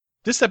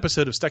This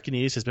episode of Stuck in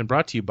the 80s has been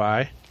brought to you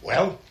by...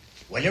 Well,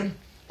 William,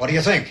 what do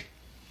you think?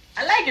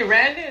 I like it,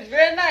 Randy. It's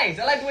very nice.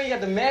 I like the way you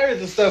got the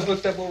mirrors and stuff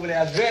hooked up over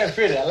there. It's very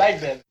pretty. I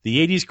like that.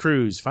 The 80s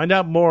Cruise. Find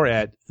out more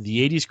at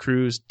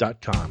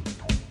the80scruise.com.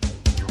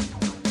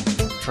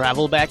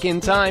 Travel back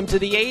in time to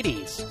the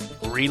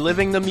 80s.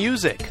 Reliving the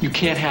music. You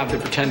can't have the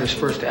Pretenders'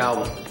 first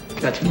album.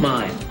 That's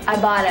mine. I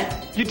bought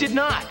it. You did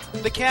not.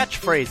 The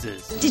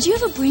catchphrases. Did you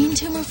have a brain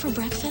tumor for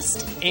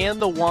breakfast?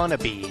 And the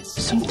wannabes.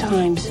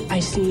 Sometimes I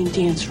see you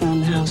dance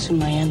around the house in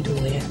my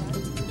underwear.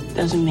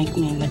 Doesn't make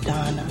me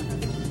Madonna.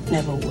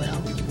 Never will.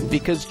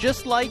 Because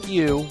just like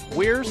you,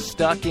 we're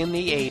stuck in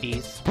the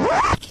 80s.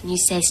 Can you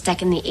say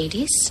stuck in the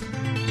 80s?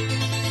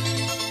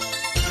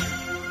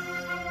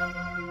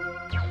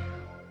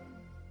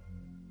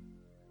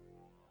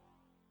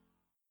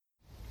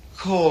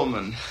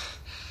 Coleman,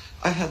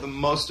 I've had the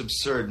most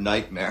absurd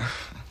nightmare.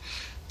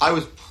 I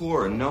was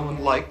poor and no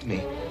one liked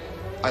me.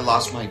 I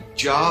lost my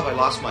job, I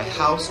lost my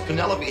house.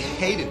 Penelope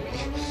hated me.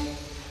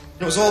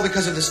 It was all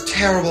because of this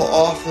terrible,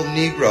 awful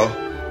Negro.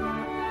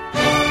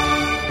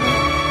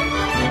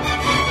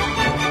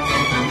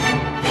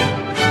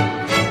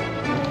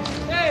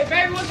 Hey,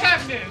 baby, what's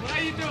happening? What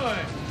are you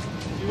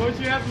doing? Once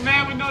you have a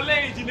man with no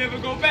ladies, you never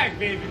go back,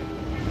 baby.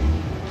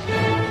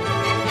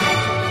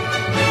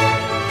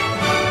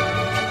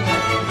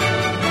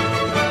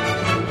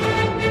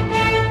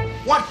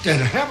 What in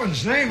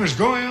heaven's name is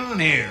going on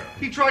here?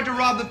 He tried to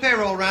rob the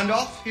payroll,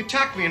 Randolph. He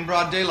attacked me in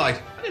broad daylight.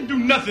 I didn't do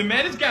nothing,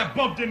 man. This guy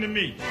bumped into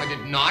me. I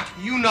did not.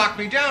 You knocked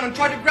me down and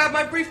tried to grab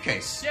my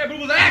briefcase. Yeah, but it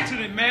was an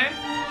accident, man.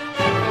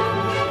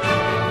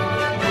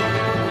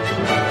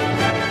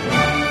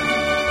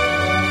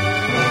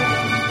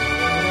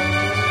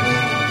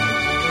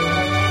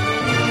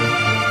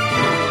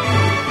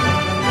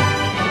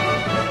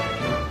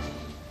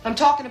 I'm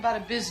talking about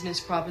a business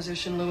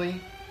proposition, Louis.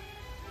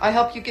 I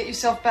help you get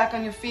yourself back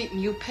on your feet,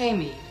 and you pay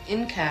me,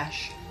 in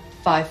cash,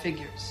 5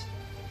 figures.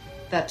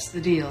 That's the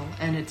deal,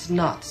 and it's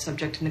not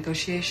subject to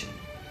negotiation.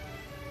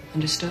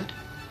 Understood?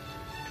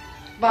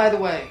 By the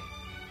way,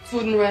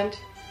 food and rent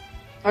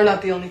are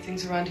not the only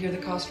things around here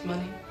that cost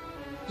money.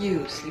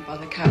 You sleep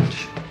on the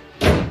couch.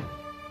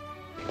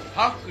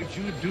 How could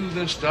you do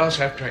this to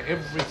us after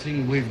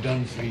everything we've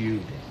done for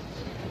you?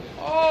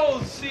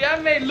 Oh, see, I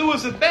made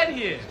Louis a bet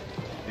here.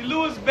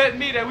 Louis bet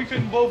me that we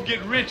couldn't both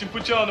get rich and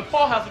put you on the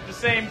poorhouse at the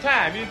same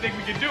time. He didn't think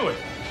we could do it.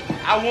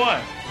 I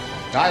won.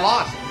 I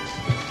lost.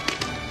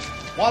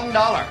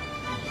 $1.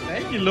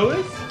 Thank you,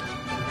 Louis.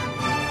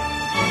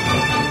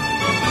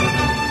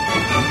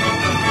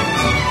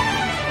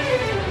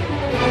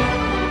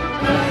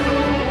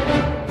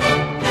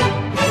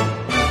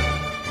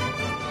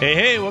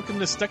 Hey, welcome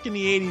to Stuck in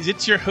the 80s.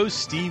 It's your host,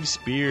 Steve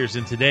Spears,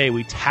 and today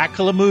we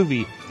tackle a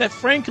movie that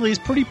frankly is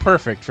pretty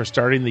perfect for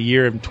starting the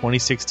year of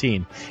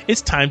 2016.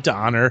 It's time to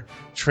honor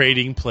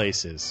Trading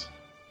Places.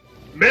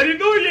 Merry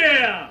New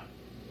Year!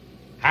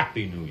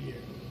 Happy New Year.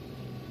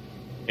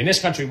 In this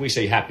country, we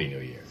say Happy New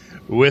Year.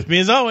 With me,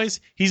 as always,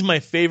 he's my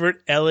favorite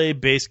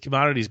LA-based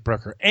commodities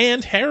broker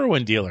and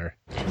heroin dealer.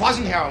 It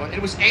wasn't heroin.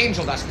 It was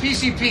angel dust,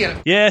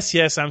 PCP.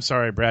 Yes, I'm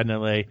sorry, Brad in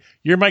LA.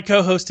 You're my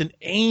co-host and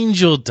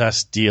angel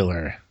dust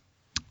dealer.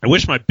 I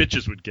wish my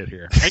bitches would get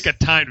here. I ain't got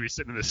time to be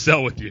sitting in the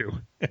cell with you.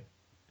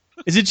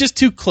 Is it just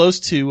too close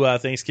to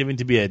Thanksgiving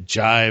to be a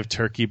jive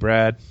turkey,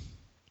 Brad?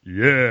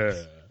 Yeah.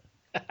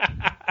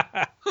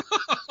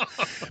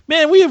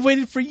 Man, we have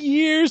waited for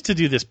years to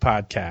do this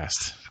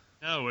podcast.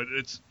 No,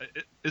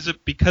 is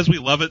it because we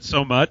love it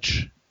so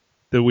much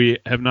that we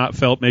have not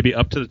felt maybe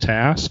up to the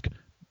task?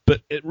 But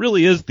it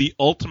really is the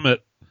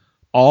ultimate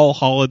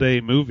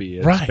all-holiday movie.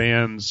 It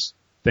spans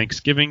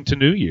Thanksgiving to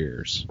New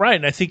Year's. Right,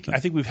 and I think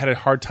we've had a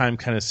hard time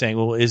kind of saying,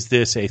 well, is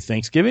this a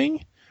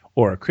Thanksgiving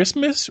or a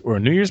Christmas or a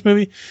New Year's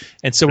movie?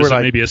 And so we're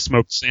like, maybe a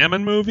smoked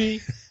salmon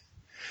movie.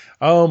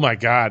 Oh my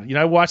God!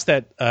 I watched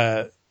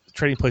that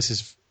Trading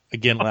Places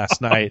again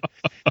last night.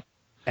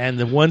 And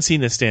the one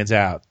scene that stands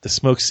out, the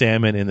smoked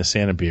salmon in the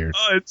Santa beard.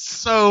 Oh, it's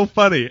so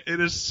funny. It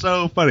is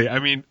so funny. I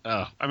mean,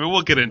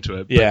 we'll get into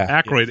it. But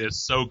Aykroyd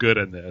is so good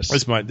in this. We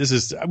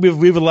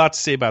have a lot to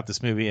say about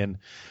this movie, and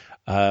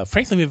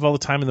frankly, we have all the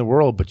time in the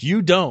world, but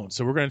you don't.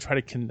 So we're going to try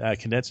to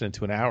condense it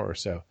into an hour or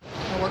so.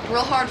 I worked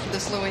real hard for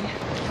this, Louis.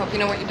 Hope you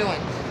know what you're doing.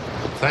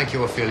 Thank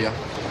you, Ophelia.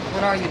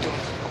 What are you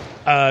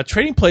doing?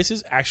 Trading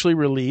Places actually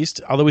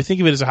released, although we think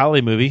of it as a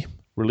holiday movie,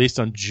 released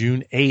on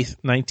June 8th,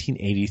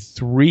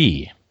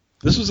 1983.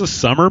 This was a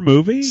summer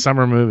movie?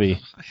 Summer movie.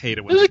 I hate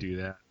it when they do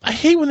that. I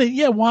hate when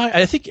they, why?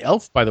 I think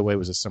Elf, by the way,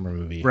 was a summer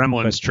movie.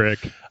 Gremlins trick.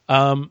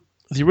 The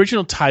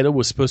original title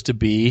was supposed to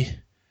be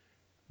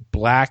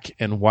Black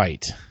and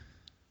White.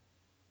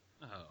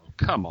 Oh,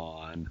 come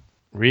on.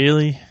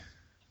 Really?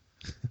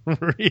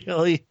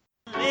 Really?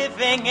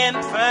 Living in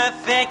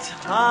perfect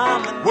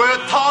harmony. We're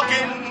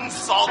talking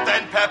salt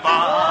and pepper.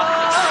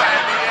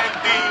 Sammy and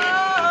Dean.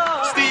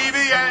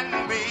 Stevie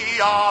and me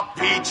are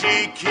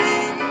Peachy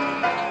Keen.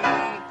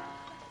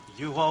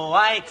 You are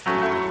white.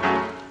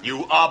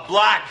 You are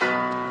black.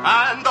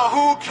 And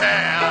who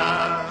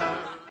cares?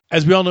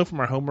 As we all know from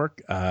our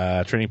homework,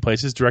 Trading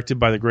Places, directed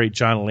by the great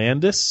John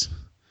Landis.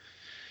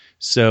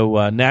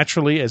 So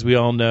naturally, as we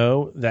all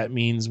know, that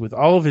means with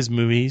all of his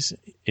movies,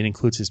 it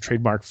includes his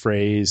trademark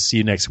phrase, see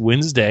you next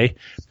Wednesday.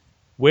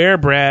 Where,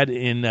 Brad,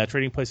 in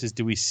Trading Places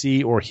do we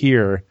see or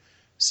hear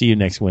see you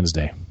next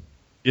Wednesday?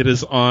 It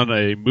is on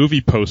a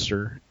movie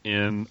poster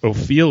in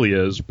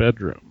Ophelia's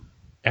bedroom.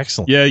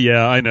 Excellent.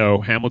 Yeah, I know.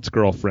 Hamlet's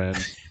girlfriend.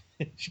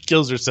 She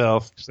kills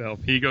herself.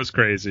 He goes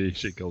crazy.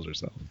 She kills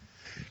herself.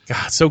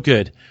 God, so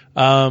good.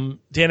 Dan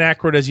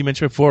Aykroyd, as you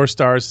mentioned before,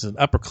 stars as an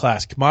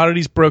upper-class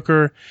commodities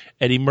broker.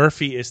 Eddie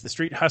Murphy is the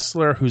street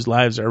hustler whose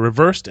lives are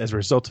reversed as a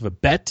result of a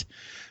bet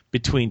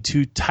between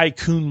two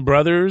tycoon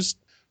brothers,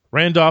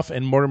 Randolph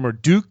and Mortimer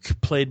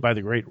Duke, played by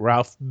the great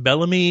Ralph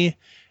Bellamy,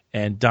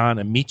 and Don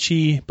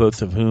Amici,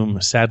 both of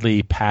whom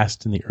sadly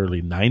passed in the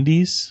early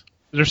 90s.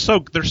 They're so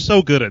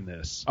good in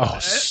this. Oh,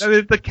 I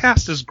mean, the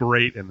cast is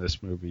great in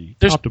this movie,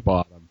 top to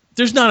bottom.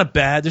 There's not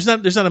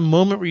a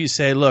moment where you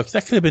say, look,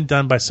 that could have been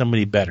done by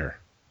somebody better.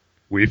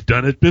 We've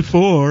done it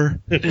before.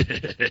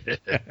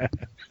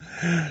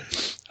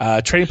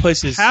 Trading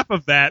Places. Half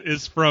of that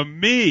is from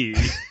me.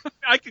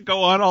 I could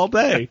go on all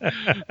day.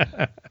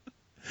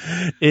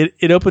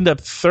 It opened up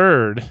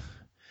third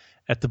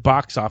at the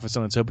box office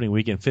on its opening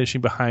weekend,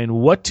 finishing behind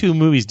what two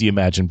movies do you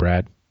imagine,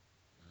 Brad?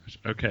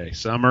 Okay,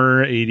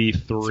 Summer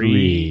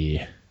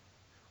 83.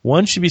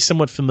 One should be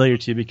somewhat familiar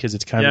to you because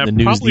it's kind of in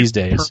the news these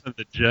days. Return of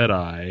the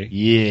Jedi.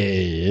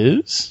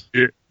 Yes.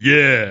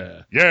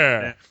 Yeah.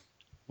 Yeah.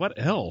 What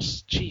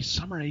else? Gee,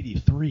 Summer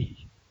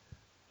 83.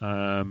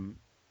 You're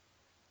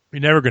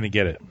never going to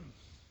get it.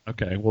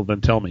 Okay, well then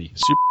tell me.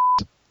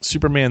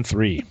 Superman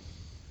 3.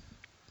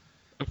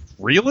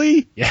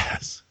 Really?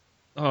 Yes.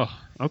 Oh,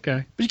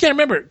 okay. But you can't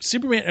remember,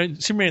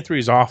 Superman 3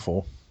 is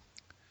awful.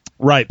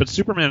 Right, but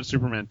Superman and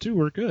Superman 2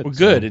 were good.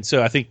 Good, and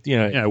so I think,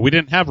 Yeah, we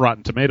didn't have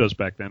Rotten Tomatoes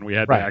back then. We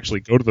had to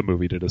actually go to the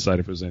movie to decide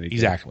if it was any good.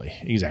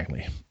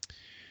 Exactly.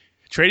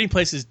 Trading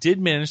Places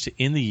did manage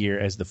to end the year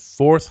as the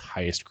fourth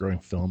highest growing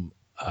film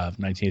of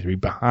 1983,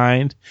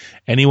 behind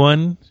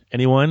anyone?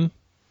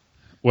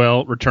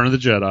 Well, Return of the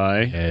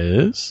Jedi.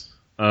 Yes.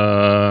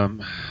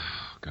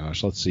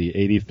 Gosh, let's see.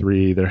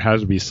 83. There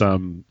has to be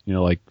some,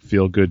 like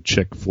feel-good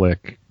chick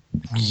flick.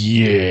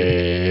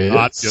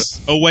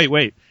 Yes. Oh,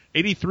 wait.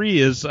 83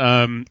 is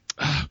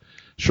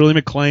Shirley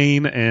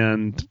MacLaine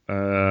and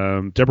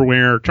Deborah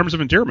Winger. Terms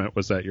of Endearment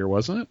was that year,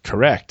 wasn't it?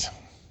 Correct.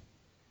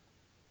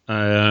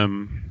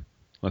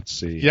 Let's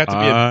see.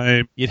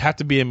 You'd have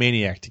to be a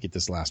maniac to get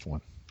this last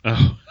one.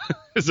 Oh,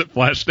 is it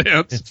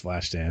Flashdance? It's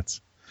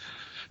Flashdance.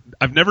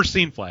 I've never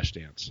seen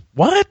Flashdance.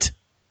 What?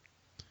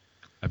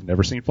 I've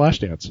never seen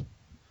Flashdance.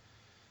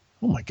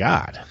 Oh my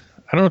God!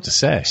 I don't know what to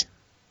say.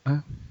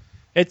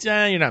 It's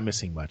you're not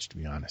missing much, to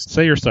be honest.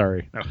 Say you're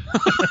sorry. No.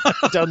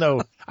 Don't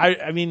know.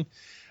 I mean,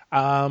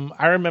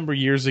 I remember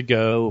years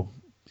ago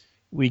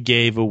we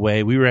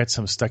were at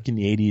some Stuck in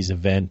the 80s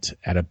event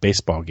at a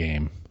baseball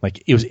game.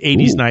 Like it was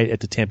 80s night at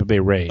the Tampa Bay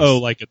Rays. Oh,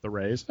 like at the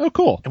Rays? Oh,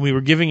 cool. And we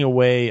were giving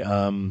away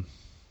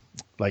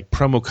like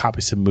promo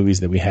copies of movies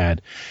that we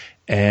had.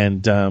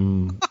 And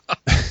trying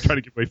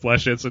to give away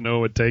Flashdance so no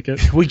one would take it.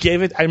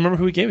 I remember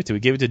who we gave it to. We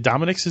gave it to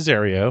Dominic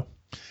Cesario,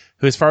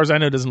 who, as far as I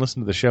know, doesn't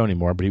listen to the show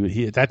anymore. But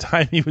he at that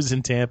time he was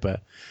in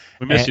Tampa.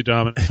 We miss you,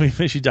 Dominic. We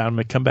miss you,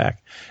 Dominic. Come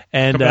back.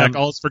 And come back.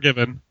 All is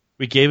forgiven.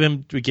 We gave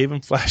him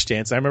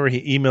Flashdance. I remember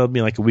he emailed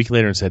me like a week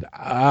later and said,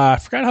 I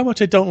forgot how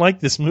much I don't like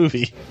this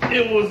movie.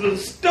 It was a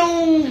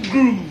stone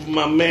groove,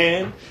 my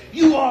man.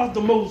 You are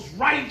the most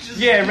righteous.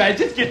 Yeah, right.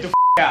 Just get the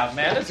out,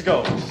 man. Let's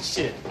go.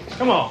 Shit.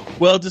 Come on.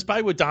 Well,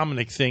 despite what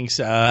Dominic thinks,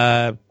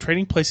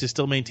 Trading Places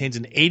still maintains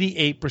an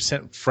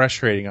 88%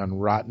 fresh rating on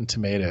Rotten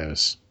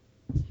Tomatoes.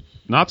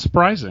 Not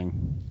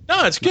surprising.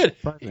 No, it's good.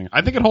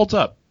 I think it holds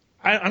up.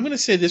 I'm going to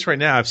say this right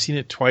now. I've seen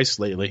it twice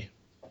lately.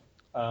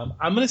 I'm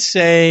going to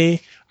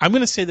say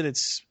that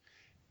it's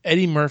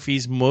Eddie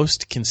Murphy's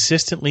most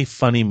consistently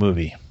funny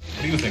movie.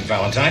 What do you think,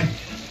 Valentine?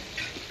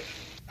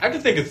 I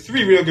can think of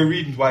 3 real good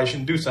reasons why you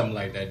shouldn't do something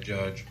like that,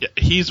 George. Yeah,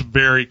 he's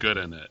very good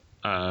in it.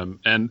 And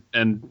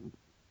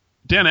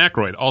Dan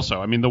Aykroyd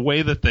also. I mean, the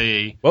way that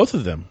they... Both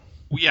of them.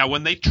 Yeah,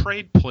 when they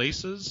trading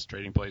places,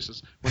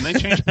 when they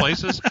change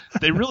places,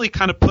 they really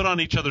kind of put on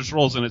each other's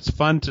roles, and it's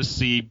fun to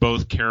see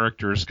both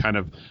characters kind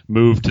of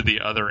move to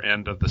the other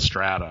end of the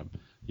stratum,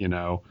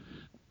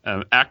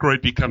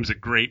 Aykroyd becomes a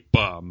great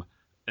bum,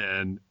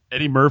 and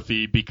Eddie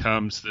Murphy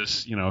becomes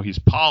this, he's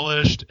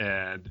polished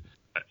and,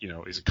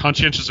 he's a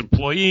conscientious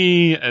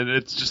employee, and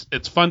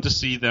it's fun to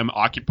see them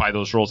occupy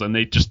those roles, and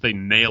they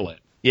nail it.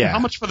 Yeah. How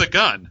much for the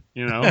gun,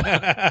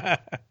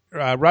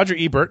 Roger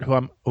Ebert,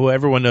 who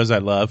everyone knows I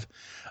love,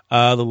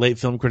 the late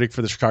film critic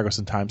for the Chicago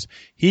Sun-Times,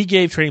 he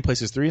gave Trading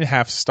Places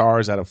 3.5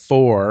 stars out of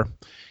 4.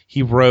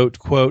 He wrote,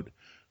 quote,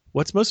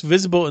 "What's most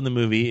visible in the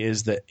movie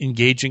is the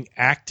engaging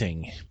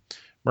acting.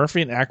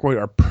 Murphy and Aykroyd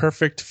are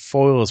perfect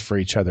foils for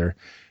each other.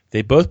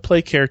 They both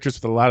play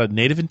characters with a lot of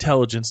native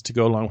intelligence to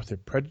go along with their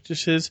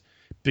prejudices,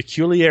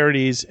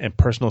 peculiarities, and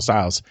personal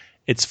styles.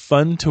 It's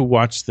fun to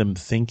watch them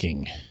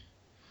thinking."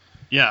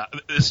 Yeah,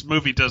 this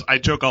movie does. I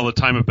joke all the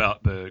time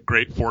about the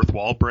great fourth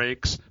wall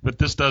breaks, but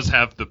this does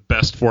have the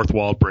best fourth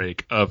wall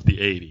break of the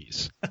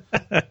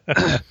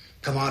 80s.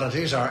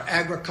 Commodities are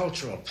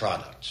agricultural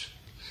products,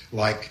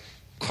 like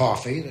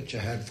coffee that you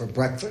had for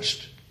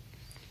breakfast,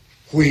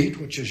 wheat,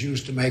 which is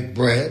used to make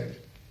bread,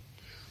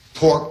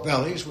 pork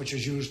bellies, which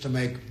is used to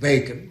make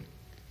bacon,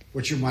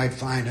 which you might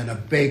find in a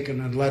bacon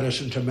and lettuce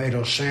and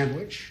tomato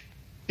sandwich.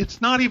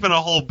 It's not even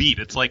a whole beat.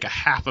 It's like a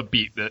half a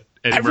beat that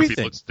Eddie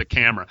Murphy looks at the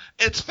camera.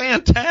 It's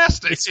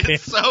fantastic.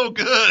 It's so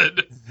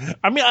good.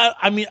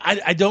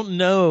 I don't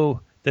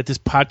know that this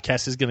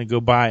podcast is going to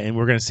go by and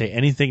we're going to say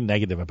anything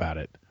negative about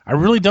it. I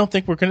really don't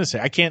think we're going to say.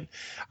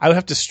 I would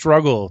have to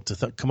struggle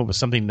to come up with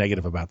something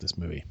negative about this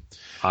movie.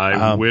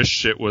 I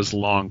wish it was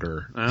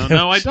longer.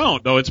 No, I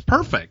don't. Though it's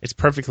perfect. It's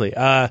perfectly.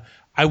 I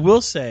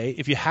will say,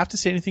 if you have to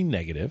say anything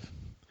negative,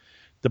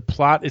 the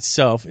plot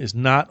itself is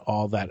not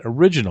all that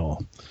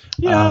original.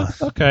 Yeah,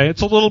 okay.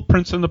 It's a little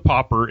Prince and the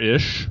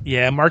Pauper-ish.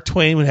 Yeah, Mark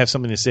Twain would have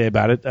something to say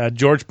about it.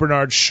 George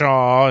Bernard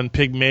Shaw and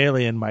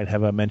Pygmalion might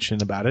have a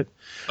mention about it.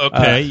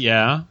 Okay,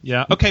 yeah.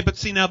 Okay, but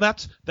see, now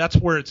that's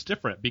where it's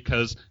different,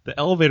 because the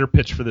elevator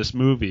pitch for this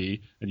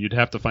movie, and you'd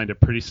have to find a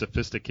pretty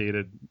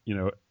sophisticated,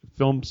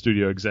 film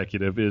studio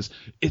executive, is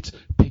it's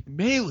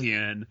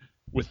Pygmalion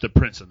with the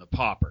Prince and the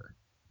Pauper.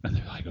 And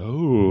they're like,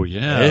 oh,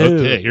 yeah,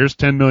 okay, here's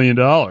 $10 million.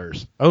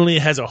 Only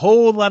it has a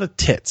whole lot of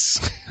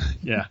tits.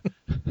 Yeah.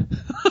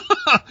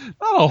 Not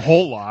a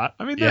whole lot.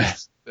 I mean,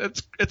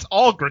 it's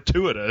all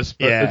gratuitous,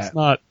 but it's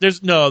not. There's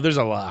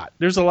a lot.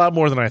 There's a lot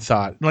more than I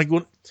thought. Like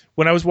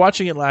when I was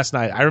watching it last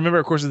night, I remember,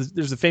 of course,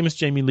 there's the famous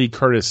Jamie Lee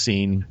Curtis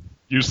scene.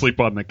 You sleep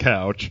on the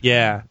couch.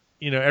 Yeah.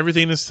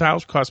 Everything in this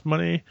house costs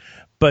money.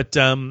 But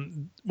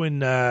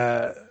when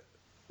Eddie...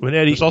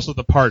 There's also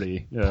the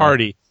party. Yeah.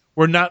 Party.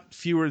 Where not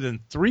fewer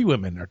than 3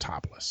 women are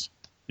topless.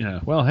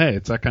 Yeah, well, hey,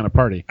 it's that kind of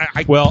party.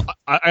 I got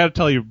to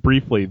tell you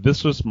briefly,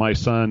 this was my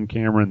son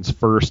Cameron's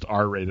first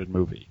R-rated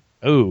movie.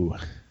 Oh,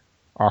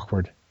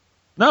 awkward.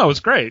 No, it was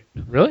great.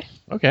 Really?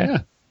 Okay. Yeah,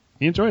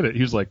 he enjoyed it.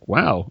 He was like,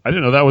 wow, I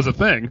didn't know that was a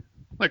thing.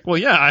 Like, well,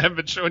 yeah, I haven't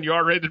been showing you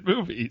R-rated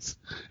movies.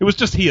 It was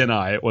just he and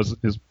I. It was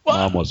his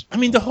mom was. I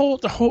mean, the whole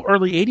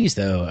early 80s,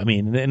 though, I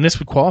mean, and this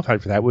would qualify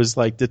for that, was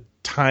like the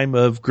time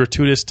of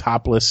gratuitous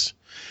topless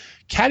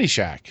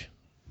Caddyshack.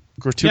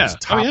 Gratuitous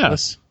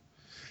topless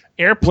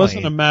Airplane. It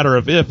wasn't a matter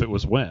of if, it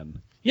was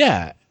when.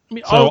 Yeah. I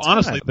mean, so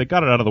honestly, they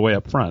got it out of the way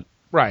up front.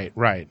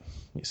 Right.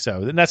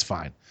 So then that's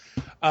fine.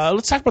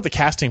 Let's talk about the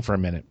casting for a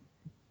minute.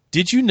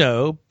 Did you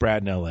know,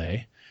 Brad in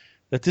L.A.,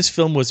 that this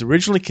film was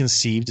originally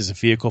conceived as a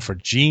vehicle for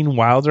Gene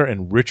Wilder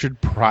and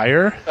Richard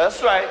Pryor?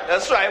 That's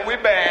right. We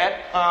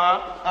bad.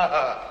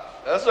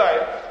 That's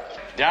right.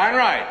 Darn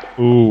right.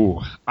 Ooh,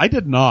 I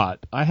did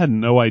not. I had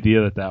no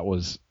idea that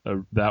was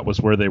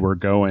where they were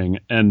going,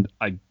 and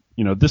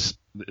this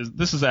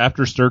is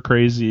after Stir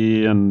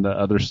Crazy and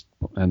others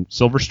and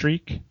Silver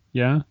Streak.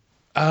 Yeah.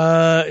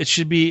 It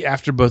should be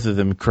after both of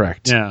them,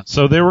 correct? Yeah.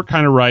 So they were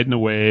kind of riding a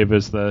wave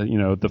as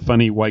the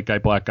funny white guy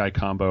black guy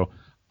combo.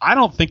 I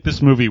don't think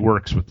this movie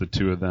works with the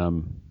two of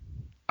them.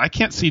 I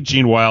can't see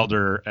Gene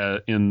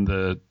Wilder in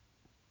the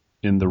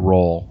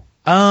role.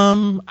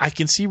 I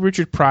can see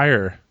Richard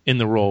Pryor in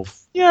the role.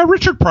 Yeah,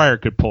 Richard Pryor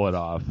could pull it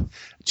off.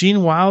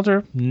 Gene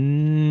Wilder,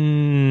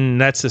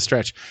 that's a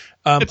stretch.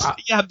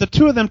 The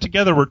two of them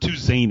together were too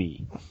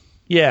zany.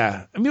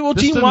 Yeah, I mean,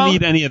 this doesn't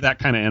need any of that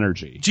kind of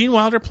energy. Gene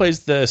Wilder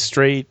plays the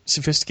straight,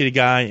 sophisticated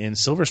guy in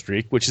Silver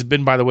Streak, which has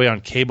been, by the way, on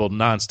cable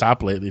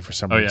nonstop lately for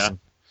some reason.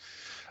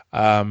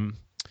 Yeah.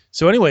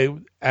 So anyway,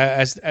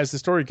 as the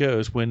story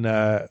goes, when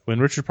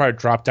Richard Pryor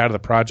dropped out of the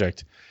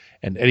project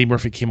and Eddie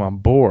Murphy came on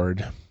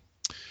board,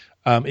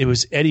 it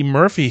was Eddie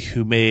Murphy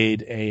who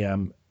made a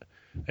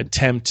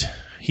attempt.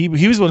 He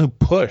was the one who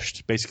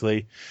pushed,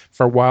 basically,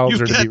 for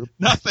Wilder to be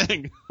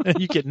nothing.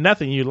 You get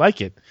nothing. You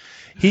like it.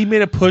 He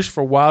made a push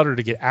for Wilder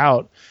to get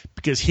out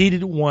because he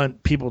didn't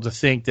want people to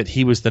think that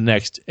he was the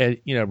next,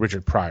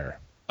 Richard Pryor.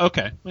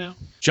 Okay. Yeah.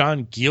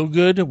 John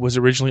Gielgud was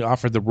originally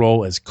offered the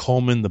role as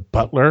Coleman the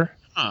butler,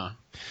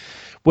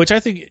 which I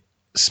think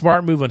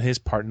smart move on his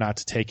part not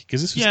to take it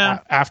because this was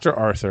after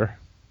Arthur.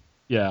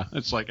 Yeah,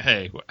 it's like,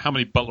 hey, how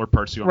many butler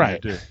parts do you want me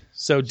to do?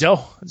 So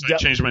I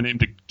changed my name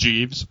to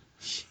Jeeves.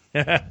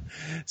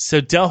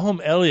 So Delholm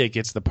Elliott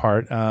gets the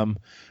part.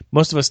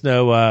 Most of us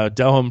know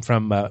Delholm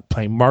from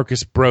playing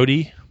Marcus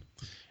Brody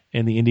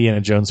in the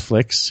Indiana Jones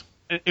flicks.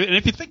 And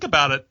if you think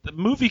about it, the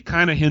movie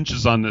kind of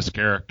hinges on this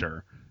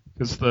character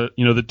because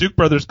the Duke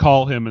brothers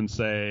call him and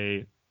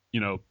say,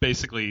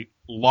 basically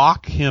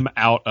lock him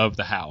out of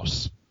the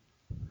house.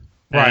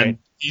 Right. And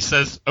he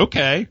says,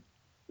 okay,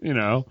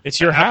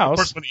 it's your house.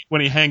 Of course, when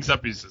he hangs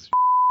up, he says,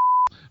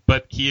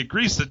 but he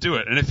agrees to do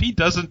it. And if he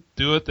doesn't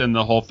do it, then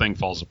the whole thing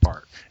falls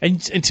apart. And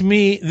to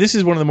me, this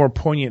is one of the more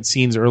poignant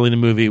scenes early in the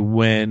movie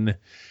when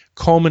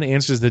Coleman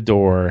answers the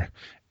door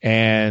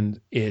and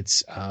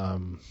it's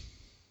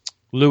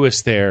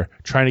Lewis there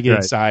trying to get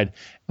inside.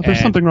 Well,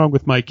 there's something wrong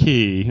with my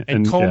key.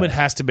 And Coleman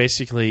has to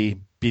basically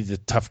be the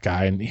tough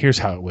guy. And here's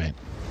how it went.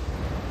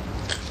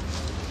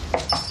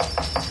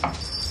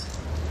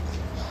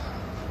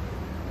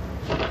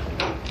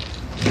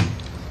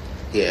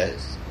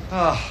 Yes?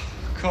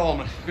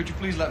 Coleman, could you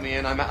please let me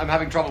in? I'm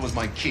having trouble with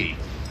my key.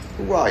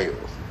 Who are you?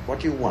 What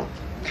do you want?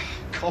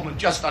 Coleman,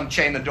 just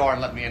unchain the door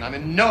and let me in. I'm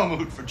in no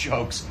mood for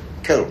jokes.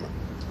 Coleman.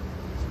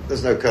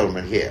 There's no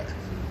Coleman here.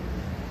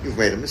 You've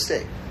made a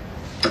mistake.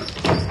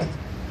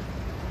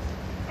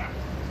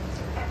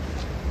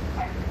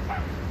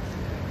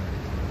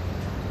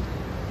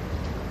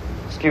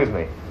 Excuse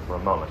me for a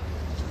moment.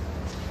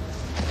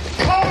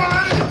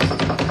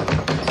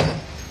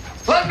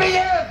 Let me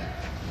in!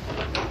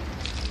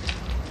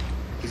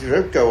 If you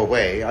don't go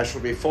away, I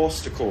shall be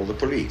forced to call the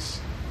police.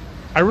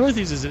 I really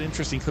think this is an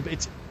interesting clip.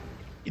 It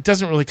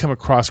doesn't really come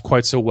across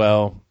quite so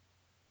well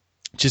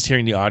just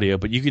hearing the audio,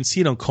 but you can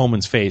see it on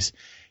Coleman's face.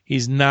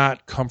 He's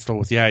not comfortable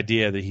with the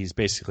idea that he's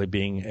basically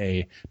being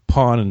a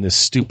pawn in this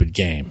stupid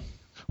game.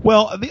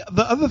 Well,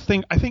 the other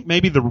thing, I think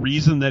maybe the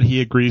reason that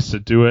he agrees to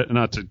do it,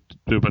 not to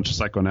do a bunch of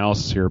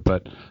psychoanalysis here,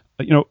 but,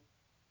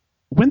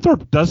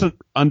 Winthorpe doesn't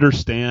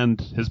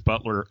understand his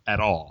butler at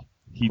all.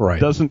 He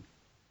doesn't,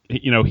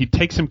 he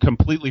takes him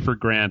completely for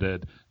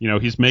granted.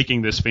 He's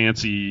making this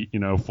fancy,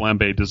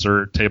 flambe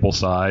dessert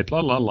tableside, la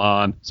la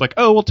la. And it's like,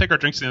 oh, we'll take our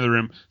drinks in the other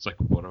room. It's like,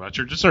 what about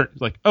your dessert?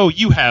 It's like, oh,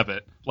 you have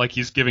it. Like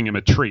he's giving him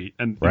a treat.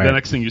 And the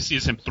next thing you see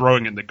is him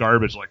throwing in the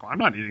garbage. Like, well, I'm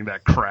not eating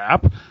that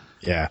crap.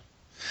 Yeah.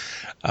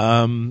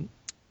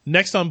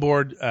 Next on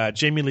board,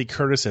 Jamie Lee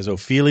Curtis as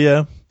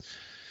Ophelia.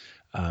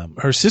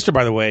 Her sister,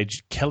 by the way,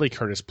 Kelly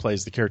Curtis,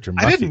 plays the character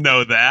Muffy. I didn't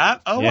know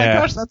that. Oh, my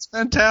gosh, that's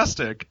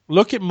fantastic.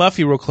 Look at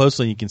Muffy real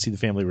closely and you can see the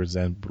family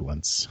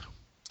resemblance.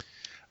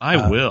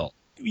 I will.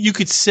 You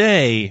could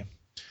say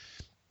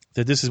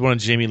that this is one of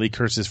Jamie Lee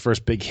Curtis's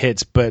first big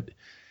hits, but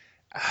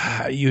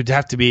you'd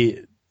have to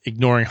be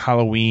ignoring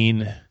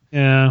Halloween,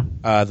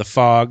 The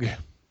Fog,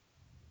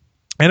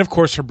 and, of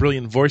course, her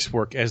brilliant voice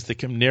work as the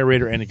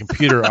narrator and a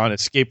computer on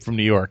Escape from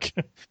New York,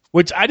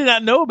 which I did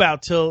not know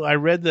about till I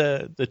read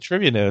the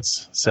trivia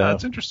notes. So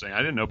that's interesting. I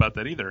didn't know about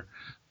that either.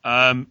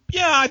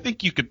 I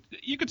think you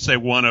could say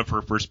one of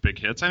her first big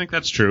hits. I think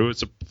that's true.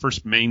 It's a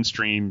first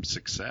mainstream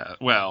success.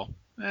 Well,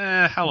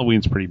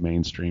 Halloween's pretty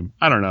mainstream.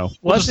 I don't know.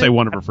 We'll just say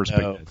one of her first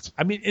big hits.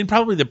 I mean, and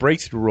probably the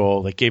breakthrough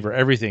role that gave her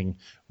everything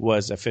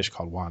was A Fish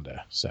Called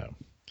Wanda. So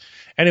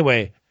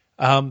anyway,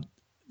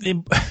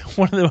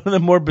 one of the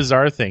more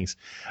bizarre things,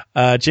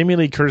 Jamie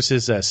Lee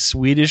Curtis's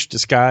Swedish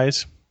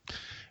disguise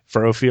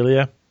for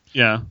Ophelia.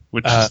 Yeah,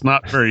 which is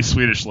not very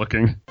Swedish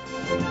looking.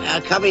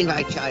 Come in,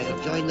 my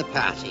child. Join the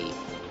party.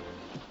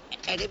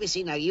 Let me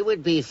see now. You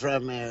would be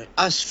from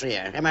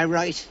Austria, am I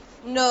right?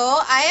 No,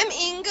 I am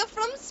Inga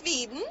from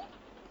Sweden.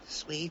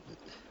 Sweden?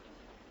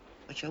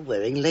 But you're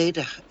wearing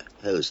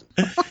lederhosen.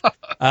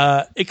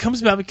 It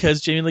comes about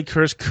because Jamie Lee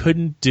Curtis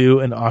couldn't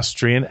do an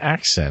Austrian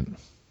accent.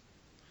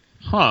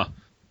 Huh.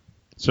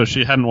 So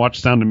she hadn't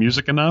watched Sound of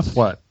Music enough?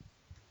 What?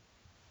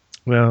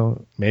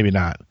 Well, maybe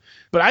not.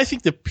 But I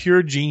think the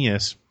pure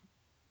genius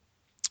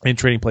in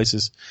Trading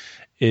Places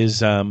is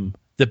the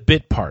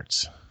bit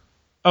parts.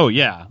 Oh,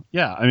 yeah.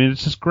 Yeah. I mean,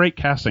 it's just great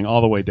casting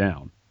all the way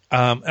down.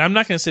 And I'm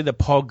not going to say that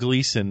Paul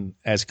Gleason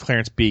as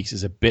Clarence Beeks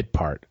is a bit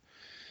part.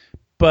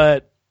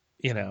 But,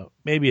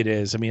 maybe it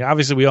is. I mean,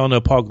 obviously we all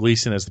know Paul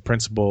Gleason as the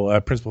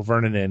Principal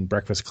Vernon in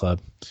Breakfast Club.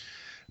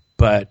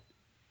 But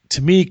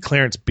to me,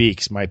 Clarence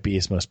Beeks might be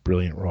his most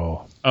brilliant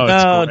role. Oh,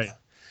 it's great.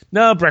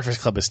 No,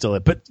 Breakfast Club is still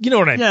it. But you know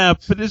what I mean. Yeah,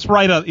 but it's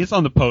it's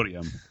on the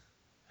podium.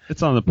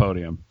 It's on the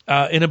podium.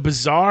 In a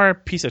bizarre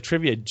piece of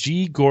trivia,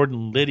 G.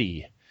 Gordon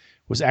Liddy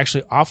was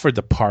actually offered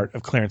the part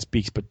of Clarence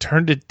Beeks, but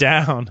turned it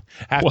down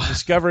after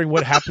discovering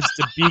what happens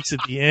to Beeks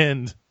at the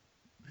end.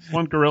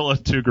 One gorilla,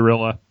 two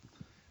gorilla.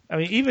 I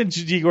mean, even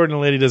G.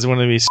 Gordon Liddy doesn't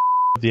want to be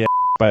the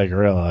by a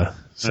gorilla.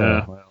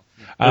 So,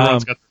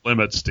 everyone's got the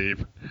limits,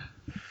 Steve.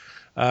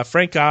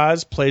 Frank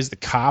Oz plays the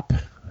cop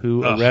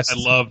who arrests. I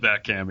love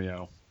that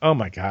cameo. Oh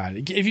my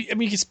god! You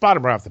can spot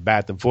him right off the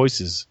bat. The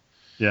voice is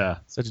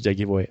such a dead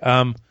giveaway.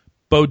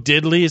 Bo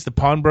Diddley is the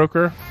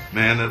pawnbroker.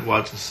 Man, that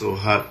watch is so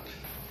hot,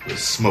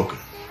 it's smoking.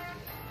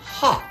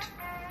 Hot?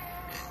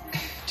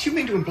 Do you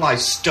mean to imply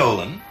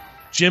stolen?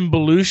 Jim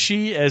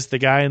Belushi as the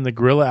guy in the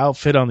gorilla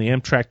outfit on the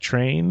Amtrak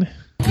train.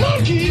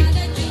 Monkey!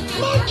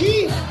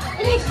 Monkey!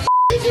 What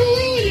the you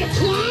doing, you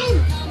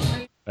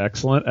clown?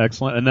 Excellent.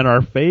 And then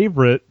our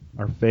favorite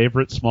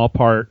small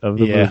part of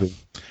the movie.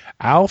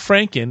 Al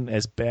Franken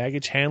as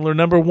baggage handler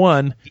number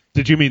 1.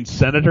 Did you mean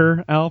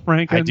Senator Al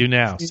Franken? I do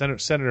now.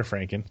 Senator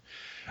Franken.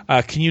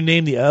 Can you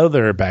name the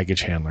other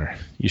baggage handler?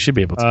 You should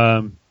be able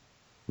to.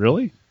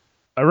 Really?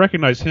 I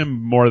recognize him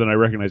more than I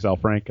recognize Al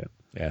Franken.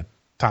 Yeah,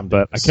 Tom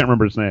Davis. But I can't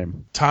remember his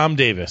name. Tom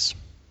Davis.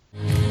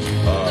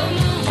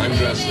 I'm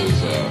dressed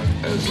as a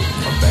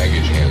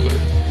baggage handler.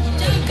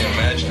 You can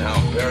imagine how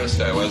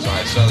embarrassed I was when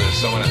I saw there was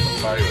someone at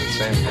the party with the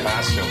same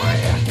costume I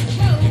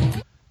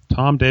had.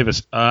 Tom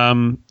Davis.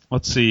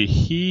 Let's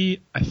see.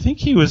 I think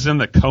he was in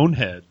the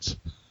Coneheads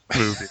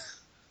movie.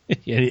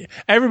 Yeah,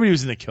 everybody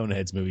was in the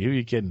Coneheads movie. Who are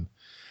you kidding?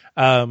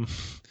 And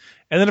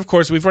then, of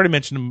course, we've already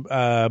mentioned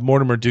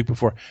Mortimer Duke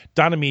before.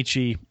 Don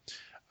Amici.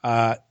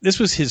 This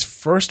was his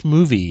first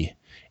movie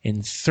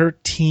in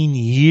 13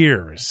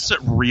 years. Is it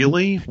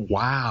really?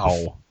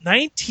 Wow.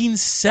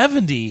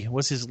 1970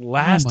 was his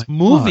last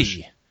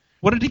movie. Gosh.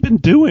 What had he been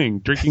doing?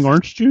 Drinking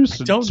orange juice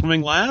and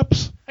swimming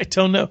laps? I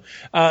don't know.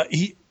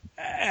 He,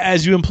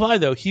 as you imply,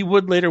 though, he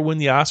would later win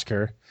the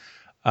Oscar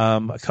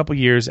a couple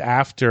years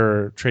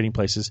after Trading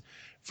Places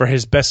for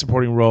his best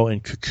supporting role in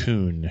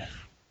Cocoon.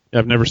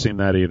 I've never seen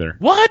that either.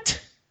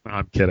 What? No,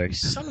 I'm kidding.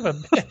 Son of a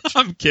bitch.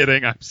 I'm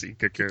kidding. I've seen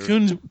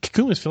Cocoon.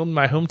 Cocoon was filmed in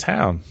my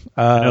hometown.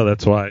 I know,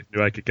 that's why I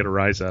knew I could get a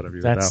rise out of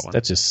you with that one.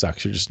 That just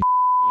sucks. You're just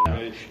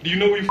Do you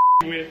know who you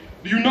with?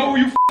 Do you know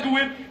who you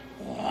with?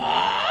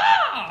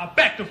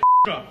 Back the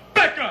up.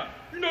 Back up.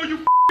 You know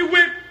you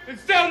with?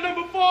 It's cell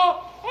number 4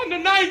 on the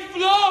 9th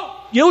floor.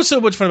 You know what's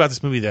so much fun about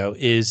this movie, though,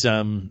 is,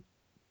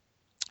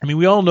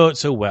 we all know it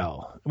so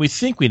well. We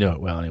think we know it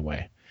well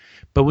anyway.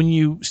 But when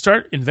you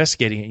start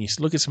investigating it and you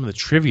look at some of the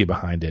trivia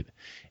behind it,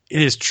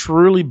 it is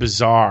truly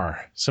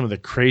bizarre, some of the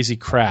crazy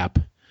crap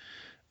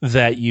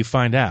that you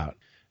find out.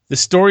 The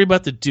story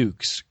about the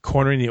Dukes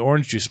cornering the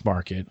orange juice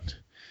market,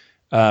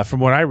 from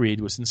what I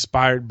read, was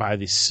inspired by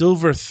the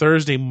Silver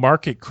Thursday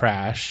market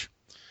crash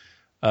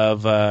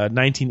of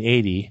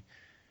 1980,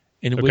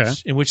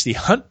 in which the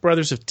Hunt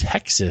brothers of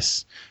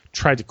Texas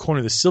tried to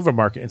corner the silver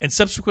market and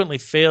subsequently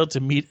failed to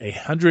meet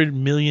 $100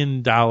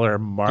 million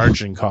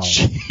margin call.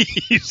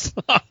 Jeez.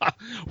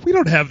 We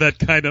don't have that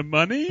kind of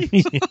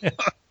money.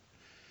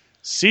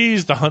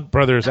 Seize the Hunt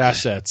brothers'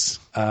 assets.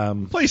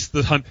 Place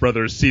the Hunt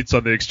brothers' seats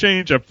on the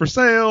exchange up for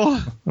sale.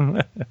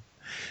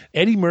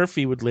 Eddie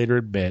Murphy would later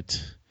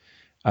admit,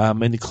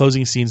 in the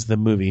closing scenes of the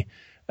movie,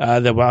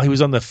 that while he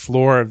was on the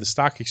floor of the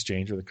stock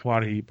exchange or the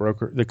commodity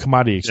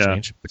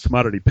exchange, the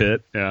commodity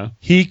pit,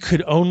 he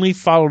could only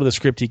follow the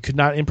script. He could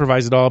not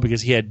improvise at all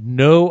because he had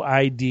no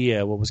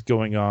idea what was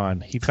going on.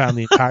 He found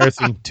the entire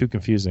thing too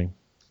confusing.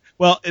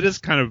 Well, it is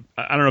kind of.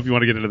 I don't know if you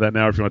want to get into that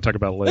now or if you want to talk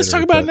about it later. Let's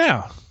talk about it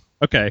now.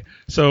 Okay,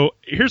 so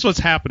here's what's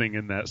happening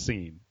in that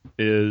scene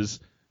is.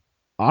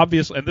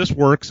 Obviously, and this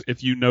works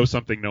if you know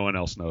something no one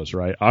else knows,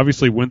 right?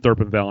 Obviously,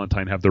 Winthrop and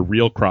Valentine have the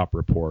real crop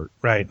report,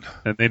 right?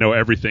 And they know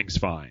everything's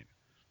fine.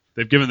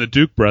 They've given the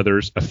Duke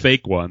brothers a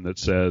fake one that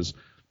says,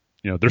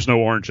 there's no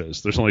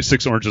oranges. There's only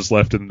 6 oranges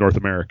left in North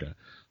America.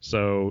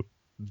 So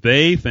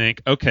they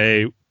think,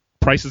 okay,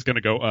 price is going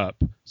to go up.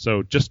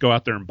 So just go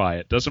out there and buy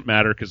it. Doesn't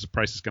matter because the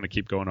price is going to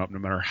keep going up. No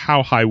matter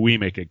how high we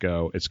make it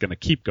go, it's going to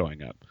keep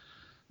going up.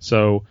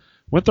 So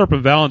Winthrop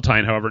and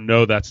Valentine, however,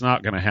 know that's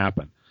not going to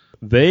happen.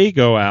 They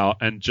go out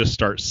and just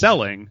start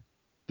selling.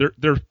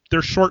 They're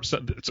short.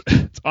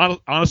 It's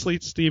honestly,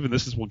 Steve, and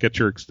will get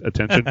your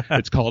attention.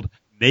 It's called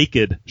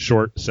naked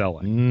short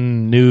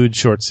selling. Nude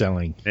short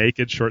selling.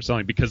 Naked short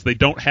selling because they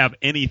don't have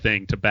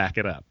anything to back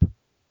it up.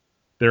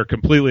 They're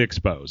completely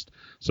exposed.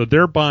 So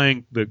they're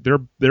buying.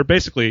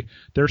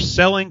 They're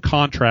selling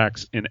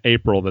contracts in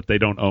April that they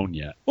don't own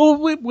yet. Well,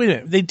 wait a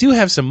minute. They do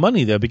have some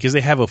money though because they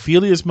have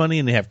Ophelia's money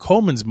and they have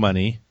Coleman's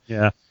money.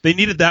 Yeah, they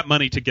needed that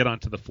money to get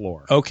onto the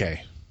floor.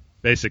 Okay.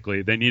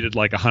 Basically, they needed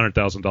like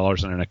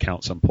 $100,000 in an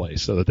account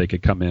someplace so that they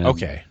could come in.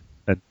 Okay.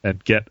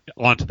 And get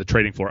onto the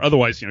trading floor.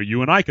 Otherwise,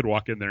 you and I could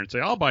walk in there and say,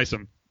 "I'll buy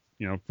some,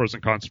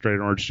 frozen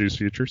concentrated orange juice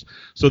futures."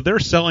 So they're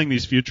selling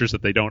these futures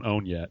that they don't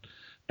own yet,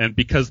 and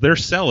because they're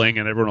selling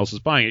and everyone else is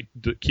buying,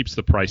 it keeps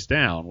the price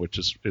down, which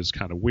is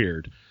kind of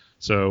weird.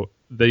 So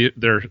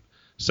they're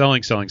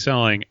selling,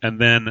 and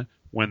then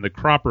when the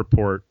crop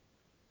report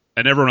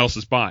and everyone else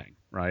is buying,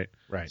 right?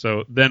 Right.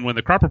 So then when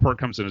the crop report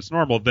comes in, it's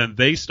normal. Then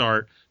they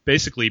start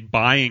basically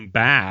buying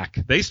back.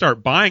 They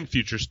start buying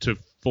futures to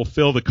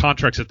fulfill the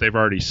contracts that they've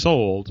already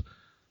sold,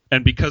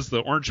 and because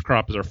the orange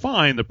crops are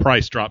fine, the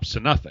price drops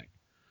to nothing,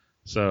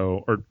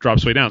 or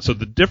drops way down. So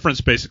the difference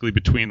basically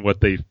between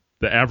the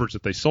average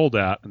that they sold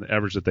at and the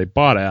average that they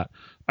bought at,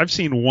 I've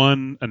seen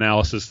one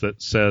analysis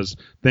that says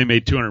they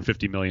made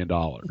 $250 million.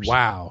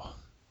 Wow.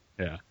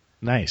 Yeah.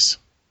 Nice.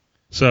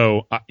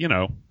 So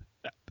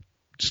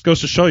just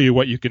goes to show you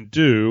what you can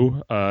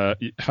do,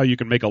 how you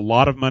can make a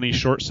lot of money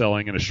short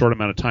selling in a short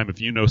amount of time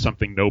if you know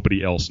something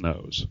nobody else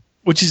knows.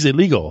 Which is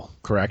illegal,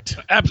 correct?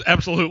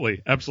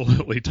 Absolutely.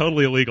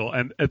 Totally illegal.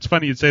 And it's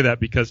funny you'd say that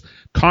because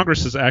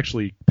Congress has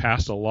actually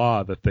passed a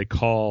law that they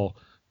call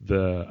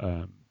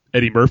the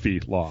Eddie Murphy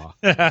law.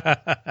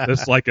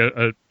 It's like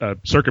a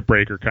circuit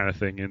breaker kind of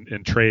thing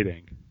in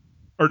trading.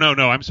 Or no,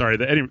 I'm sorry.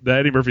 The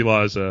Eddie Murphy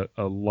law is a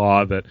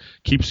law that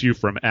keeps you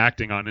from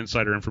acting on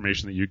insider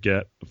information that you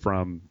get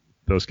from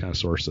those kind of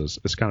sources.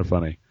 It's kind of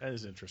funny. That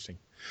is interesting.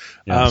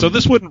 Yeah. So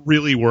this wouldn't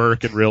really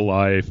work in real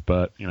life,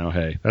 but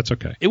hey, that's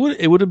okay. It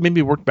would have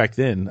maybe worked back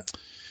then.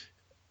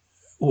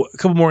 A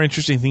couple more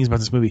interesting things about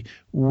this movie.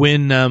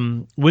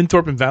 When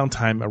Winthrop and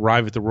Valentine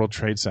arrive at the World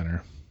Trade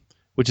Center,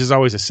 which is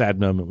always a sad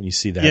moment when you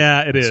see that.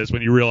 Yeah, it is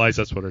when you realize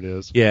that's what it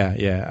is.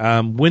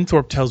 Yeah.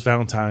 Winthrop tells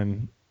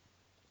Valentine,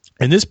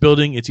 in this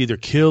building, it's either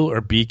kill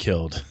or be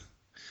killed.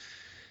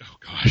 Oh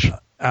gosh.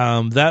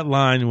 That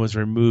line was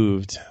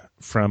removed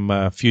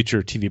from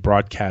future TV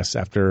broadcasts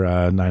after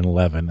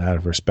 9/11 out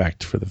of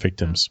respect for the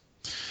victims.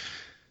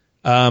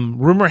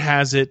 Rumor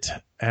has it,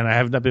 and I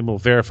have not been able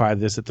to verify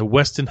this, that the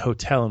Westin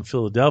Hotel in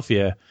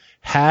Philadelphia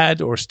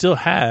had or still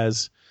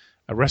has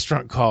a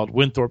restaurant called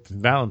Winthrop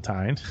and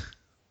Valentine.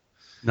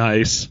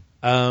 Nice.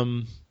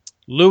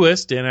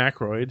 Lewis, Dan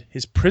Aykroyd,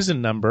 his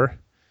prison number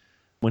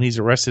when he's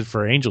arrested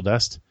for angel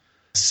dust,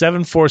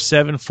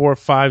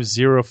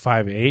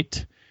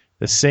 747-45058.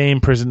 The same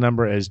prison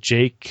number as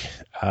Jake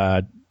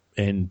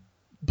in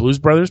Blues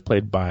Brothers,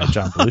 played by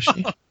John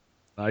Belushi.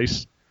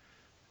 Nice.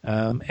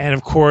 And,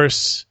 of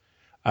course,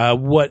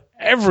 what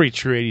every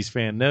true 80s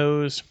fan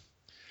knows,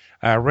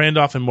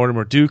 Randolph and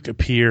Mortimer Duke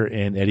appear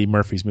in Eddie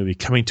Murphy's movie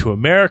Coming to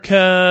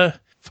America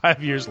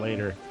 5 years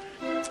later.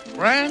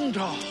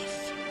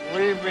 Randolph,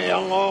 leave me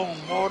alone,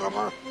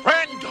 Mortimer.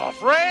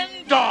 Randolph!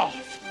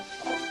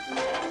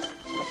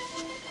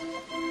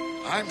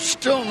 I'm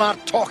still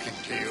not talking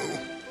to you.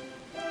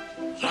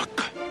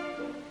 Look.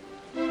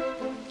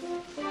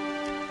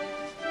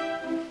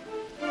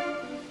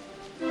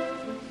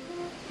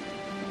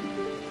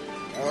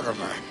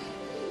 Mortimer,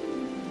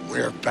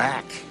 we're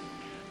back.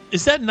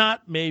 Is that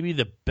not maybe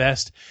the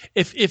best?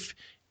 If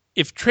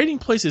Trading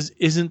Places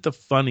isn't the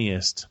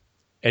funniest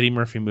Eddie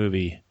Murphy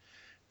movie,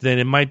 then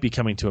it might be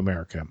Coming to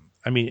America.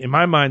 I mean, in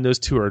my mind, those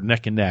two are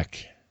neck and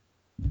neck.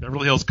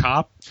 Beverly Hills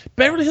Cop?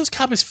 Beverly Hills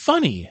Cop is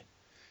funny,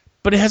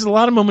 but it has a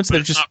lot of moments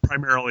that are just not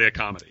primarily a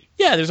comedy.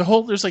 Yeah,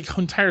 there's like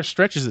entire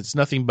stretches that's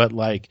nothing but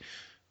like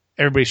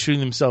everybody shooting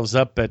themselves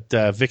up at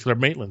Vickler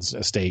Maitland's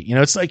estate. You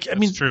know, it's like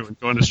That's true. And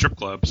going to strip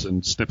clubs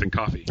and sniffing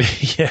coffee.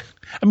 Yeah,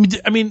 I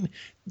mean,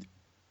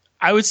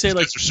 I would say These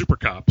like guys are super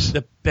cops.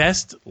 The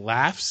best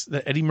laughs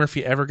that Eddie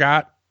Murphy ever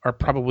got are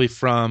probably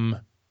from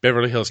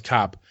Beverly Hills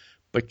Cop,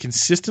 but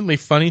consistently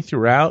funny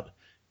throughout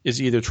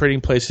is either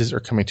Trading Places or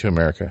Coming to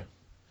America.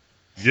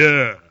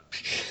 Yeah.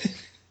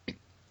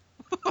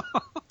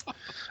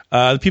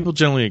 The people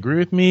generally agree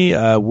with me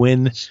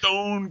when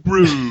Stone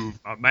Groove,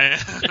 my man.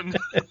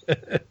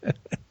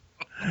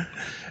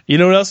 You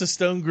know what else is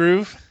Stone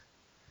Groove?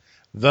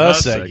 The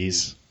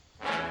Seggies.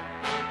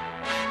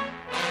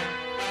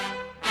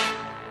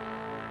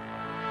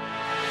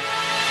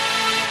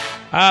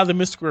 The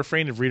Mystical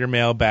Refrain of Reader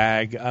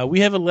Mailbag.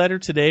 We have a letter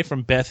today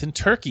from Beth in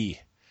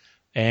Turkey.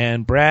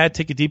 And Brad,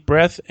 take a deep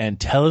breath and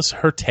tell us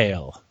her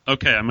tale.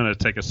 Okay, I'm going to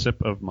take a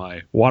sip of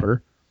my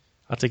water.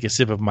 I'll take a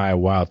sip of my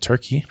wild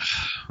turkey.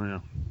 Yeah,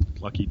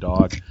 lucky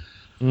dog.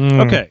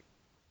 Okay,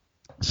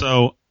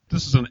 so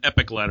this is an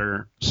epic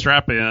letter.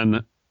 Strap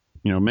in,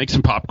 make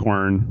some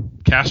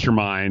popcorn, cast your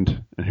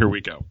mind, and here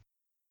we go.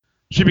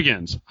 She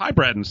begins, Hi,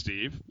 Brad and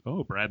Steve.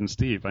 Oh, Brad and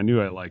Steve. I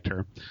knew I liked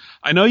her.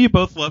 I know you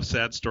both love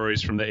sad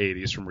stories from the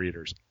 80s from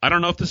readers. I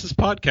don't know if this is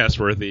podcast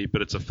worthy,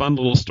 but it's a fun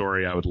little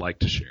story I would like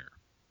to share.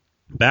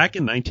 Back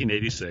in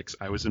 1986,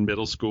 I was in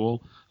middle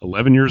school,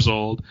 11 years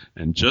old,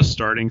 and just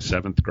starting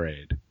 7th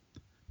grade.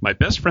 My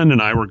best friend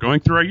and I were going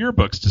through our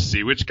yearbooks to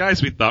see which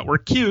guys we thought were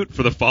cute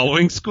for the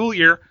following school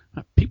year.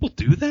 People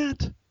do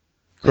that?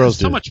 Girls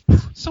do.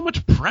 So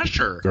much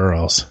pressure.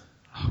 Girls.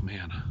 Oh,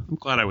 man. I'm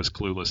glad I was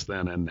clueless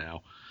then and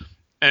now.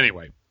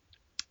 Anyway,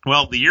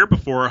 well, the year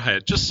before, I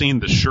had just seen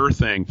The Sure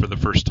Thing for the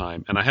first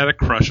time, and I had a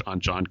crush on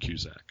John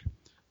Cusack.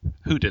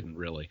 Who didn't,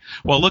 really?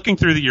 While looking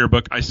through the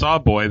yearbook, I saw a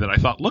boy that I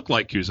thought looked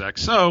like Cusack,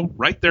 so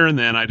right there and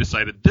then I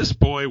decided this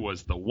boy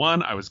was the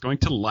one I was going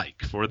to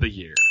like for the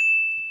year.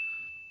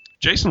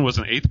 Jason was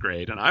in 8th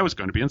grade, and I was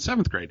going to be in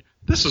 7th grade.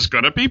 This is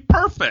going to be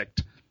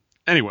perfect!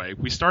 Anyway,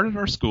 we started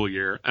our school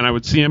year, and I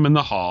would see him in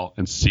the hall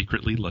and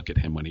secretly look at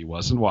him when he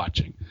wasn't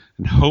watching,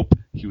 and hope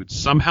he would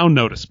somehow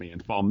notice me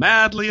and fall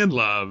madly in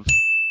love.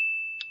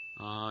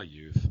 Ah,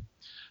 youth.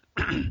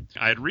 I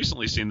had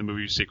recently seen the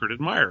movie Secret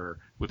Admirer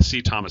with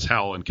C. Thomas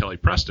Howell and Kelly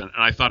Preston,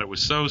 and I thought it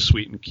was so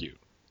sweet and cute.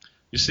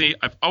 You see,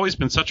 I've always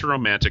been such a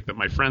romantic that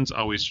my friends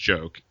always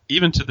joke,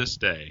 even to this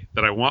day,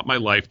 that I want my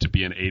life to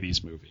be an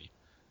 80s movie.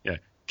 Yeah,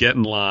 get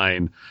in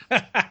line.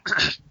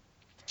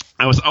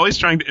 I was always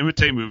trying to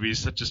imitate movies,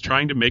 such as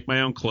trying to make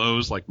my own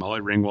clothes like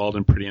Molly Ringwald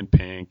in Pretty in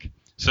Pink.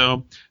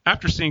 So,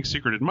 after seeing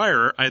Secret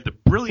Admirer, I had the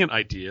brilliant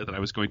idea that I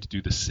was going to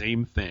do the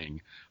same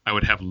thing. I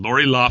would have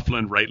Lori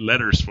Loughlin write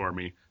letters for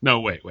me.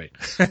 No, wait.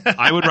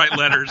 I would write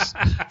letters.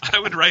 I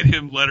would write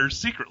him letters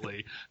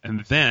secretly,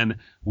 and then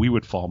we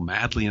would fall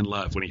madly in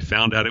love when he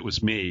found out it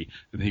was me,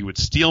 and he would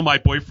steal my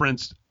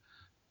boyfriend's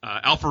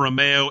Alfa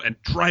Romeo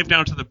and drive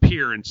down to the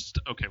pier and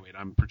okay, wait,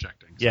 I'm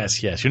projecting.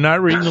 Yes. You're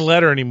not reading the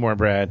letter anymore,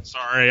 Brad.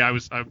 Sorry, yeah,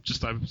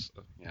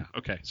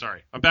 okay,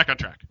 sorry. I'm back on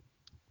track.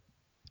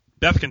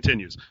 Beth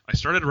continues, I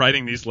started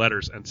writing these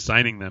letters and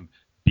signing them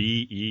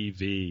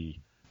B.E.V.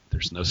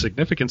 There's no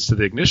significance to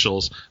the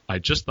initials. I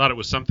just thought it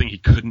was something he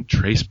couldn't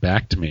trace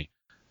back to me.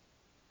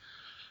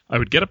 I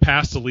would get a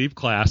pass to leave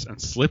class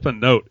and slip a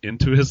note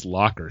into his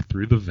locker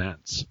through the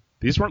vents.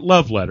 These weren't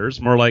love letters,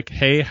 more like,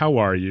 hey, how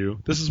are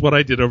you? This is what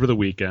I did over the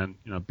weekend,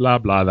 blah,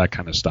 blah, that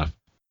kind of stuff.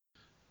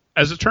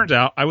 As it turned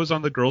out, I was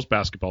on the girls'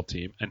 basketball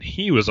team, and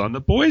he was on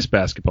the boys'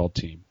 basketball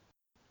team.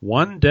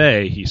 One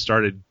day, he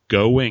started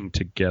going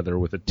together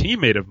with a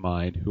teammate of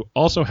mine who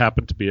also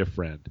happened to be a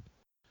friend.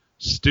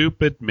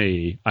 Stupid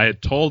me. I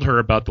had told her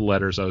about the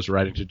letters I was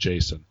writing to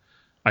Jason.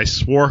 I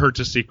swore her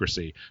to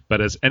secrecy, but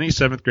as any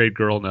 7th grade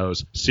girl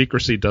knows,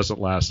 secrecy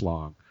doesn't last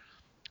long.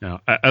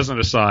 Now, as an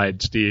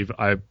aside, Steve,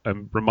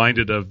 I'm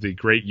reminded of the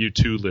great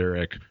U2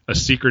 lyric, "A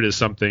secret is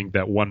something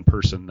that one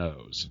person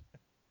knows."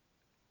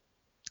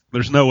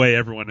 There's no way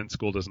everyone in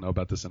school doesn't know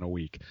about this in a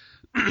week.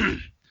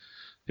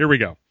 Here we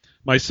go.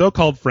 My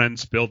so-called friend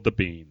spilled the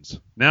beans.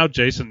 Now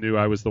Jason knew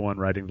I was the one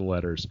writing the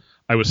letters.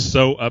 I was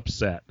so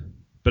upset.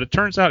 But it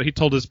turns out he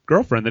told his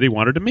girlfriend that he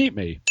wanted to meet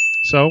me.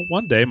 So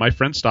one day my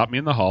friend stopped me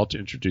in the hall to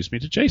introduce me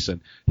to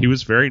Jason. He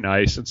was very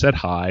nice and said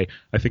hi.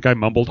 I think I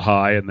mumbled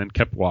hi and then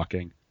kept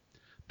walking.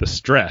 The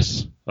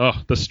stress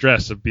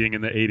of being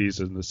in the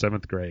 80s in the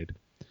 7th grade.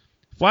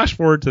 Flash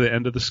forward to the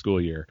end of the school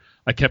year.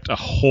 I kept a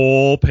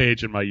whole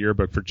page in my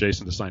yearbook for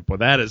Jason to sign. Boy,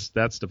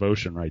 that's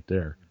devotion right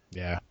there.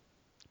 Yeah.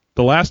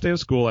 The last day of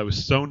school, I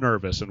was so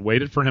nervous and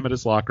waited for him at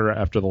his locker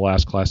after the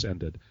last class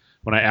ended.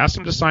 When I asked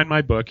him to sign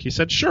my book, he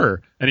said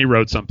sure, and he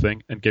wrote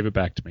something and gave it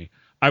back to me.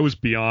 I was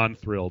beyond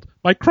thrilled.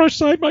 My crush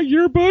signed my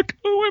yearbook.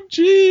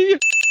 OMG!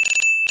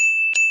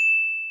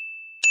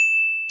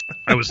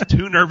 I was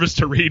too nervous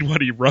to read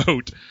what he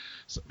wrote.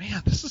 So,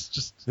 man, this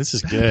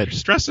is good. You're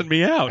stressing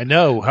me out. I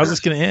know. How's this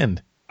going to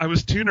end? I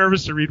was too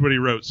nervous to read what he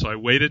wrote, so I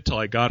waited till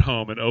I got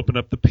home and opened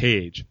up the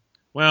page.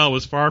 Well, it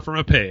was far from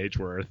a page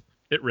worth.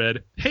 It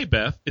read, "Hey,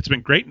 Beth, it's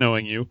been great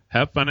knowing you.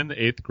 Have fun in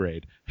the 8th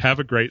grade. Have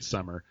a great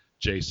summer.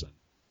 Jason."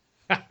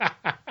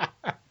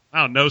 I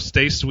don't know.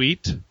 Stay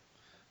sweet.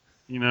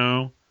 You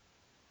know,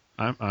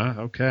 I'm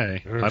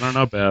okay. I don't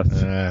know, Beth.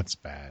 That's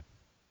bad.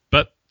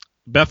 But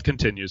Beth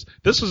continues,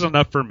 "This was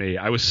enough for me.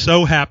 I was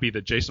so happy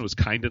that Jason was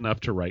kind enough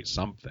to write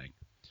something.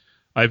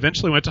 I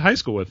eventually went to high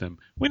school with him.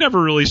 We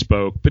never really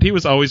spoke, but he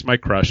was always my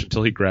crush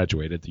until he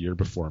graduated the year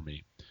before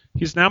me.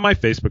 He's now my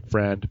Facebook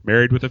friend,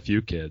 married with a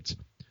few kids.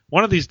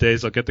 One of these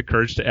days I'll get the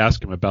courage to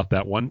ask him about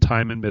that one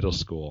time in middle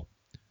school.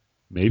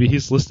 Maybe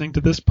he's listening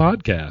to this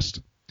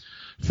podcast.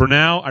 For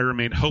now, I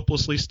remain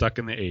hopelessly stuck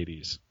in the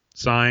 80s.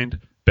 Signed,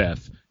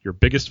 Beth, your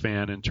biggest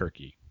fan in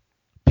Turkey.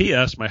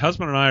 P.S. My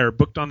husband and I are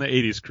booked on the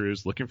 80s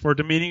cruise. Looking forward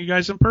to meeting you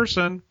guys in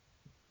person."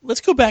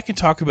 Let's go back and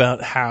talk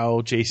about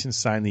how Jason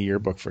signed the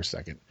yearbook for a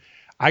second.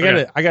 I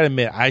gotta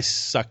admit, I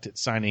sucked at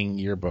signing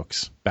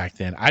yearbooks back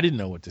then. I didn't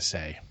know what to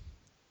say.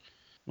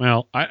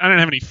 Well, I didn't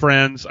have any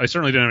friends. I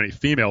certainly didn't have any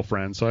female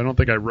friends, so I don't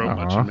think I wrote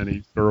much in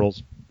many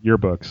girls'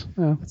 yearbooks.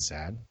 Yeah. That's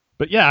sad.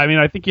 But yeah, I mean,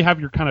 I think you have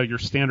your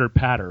standard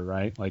patter,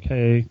 right? Like,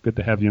 hey, good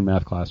to have you in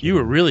math class. You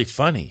were really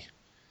funny.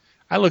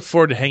 I look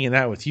forward to hanging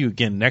out with you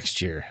again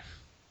next year.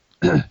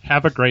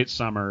 Have a great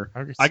summer.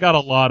 I got a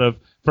lot of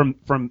from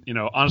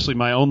honestly,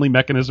 my only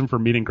mechanism for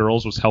meeting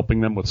girls was helping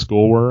them with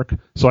schoolwork.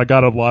 So I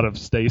got a lot of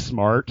stay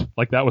smart.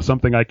 Like that was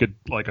something I could,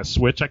 like a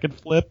switch I could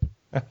flip.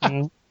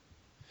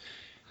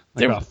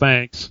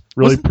 Thanks.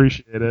 Really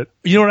appreciate it.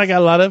 You know what I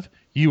got a lot of?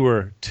 You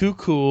were too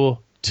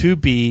cool to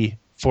be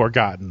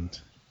forgotten.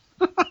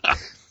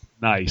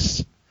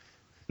 Nice.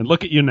 And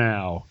look at you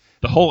now.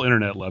 The whole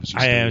internet loves you,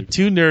 Steve. I am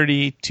too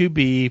nerdy to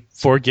be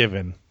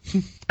forgiven.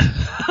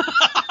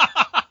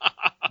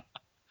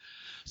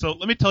 So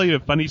let me tell you a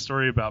funny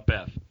story about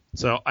Beth.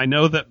 So I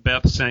know that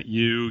Beth sent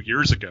you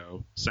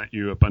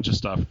a bunch of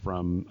stuff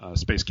from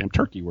Space Camp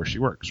Turkey where she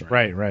works,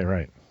 right?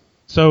 Right.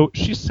 So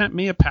she sent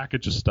me a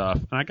package of stuff,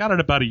 and I got it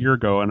about a year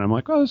ago, and I'm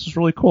like, oh, this is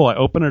really cool. I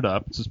open it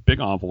up. It's this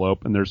big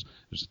envelope, and there's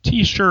a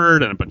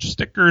T-shirt and a bunch of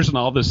stickers and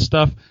all this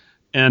stuff,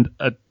 and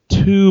a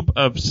tube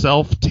of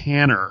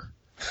self-tanner.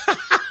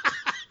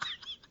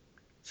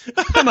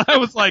 And I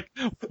was like,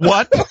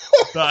 what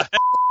the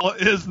hell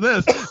is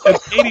this? And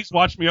Katie's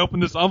watched me open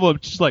this envelope.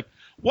 She's like,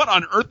 what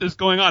on earth is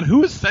going on?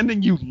 Who is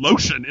sending you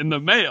lotion in the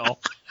mail?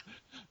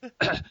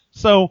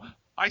 So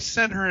I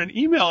sent her an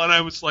email, and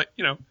I was like,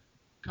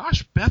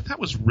 gosh, Beth, that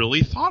was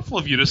really thoughtful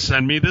of you to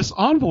send me this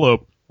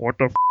envelope. What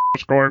the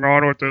is going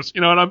on with this?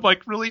 And I'm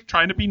like really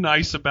trying to be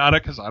nice about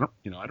it because I don't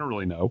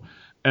really know.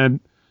 And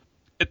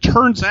it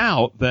turns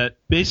out that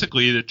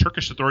basically the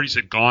Turkish authorities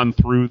had gone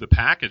through the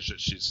package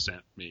that she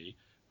sent me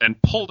and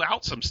pulled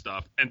out some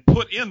stuff and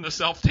put in the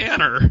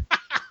self-tanner.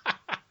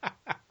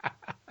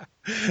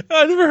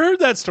 I never heard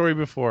that story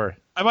before.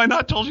 Have I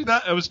not told you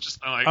that? It was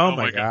just like, oh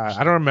my God.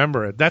 I don't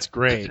remember it. That's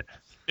great.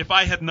 If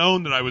I had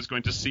known that I was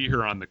going to see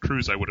her on the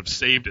cruise, I would have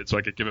saved it so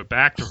I could give it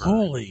back to her.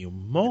 Holy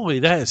moly,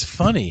 that is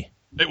funny.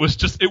 It was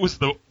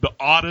the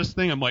oddest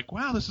thing. I'm like,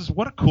 wow,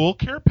 what a cool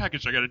care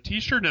package. I got a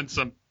T-shirt and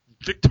some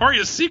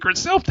Victoria's Secret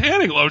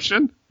self-tanning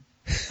lotion.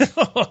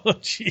 Oh,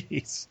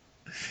 jeez.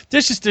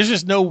 There's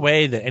just no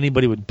way that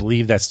anybody would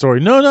believe that story.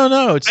 No.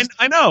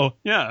 I know.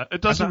 Yeah, it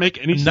doesn't make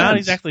any sense. I'm not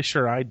exactly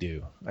sure I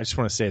do. I just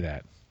want to say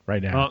that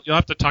right now. Well, you'll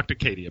have to talk to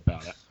Katie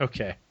about it.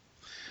 Okay.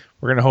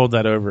 We're going to hold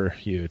that over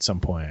you at some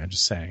point. I'm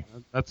just saying.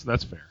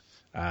 That's fair.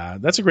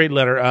 That's a great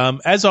letter.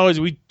 As always,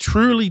 we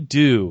truly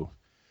do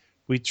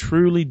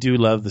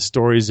love the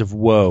stories of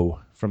woe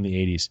from the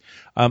 80s.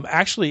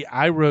 Actually,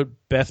 I wrote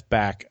Beth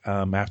back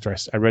after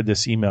I read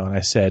this email, and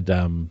I said,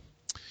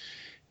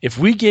 if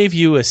we gave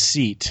you a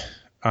seat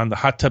on the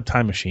hot tub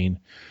time machine,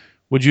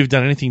 would you have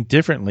done anything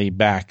differently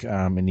back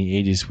in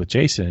the 80s with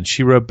Jason? And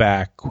she wrote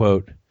back,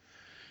 quote,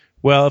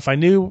 Well, if I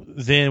knew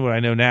then what I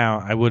know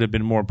now, I would have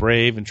been more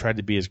brave and tried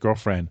to be his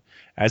girlfriend,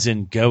 as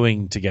in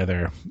going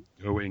together.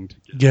 Going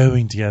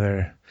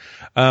together.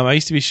 I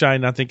used to be shy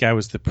and not think I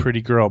was the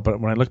pretty girl, but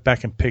when I look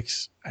back in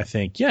pics, I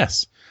think,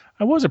 yes,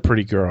 I was a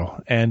pretty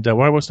girl. And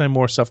why wasn't I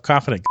more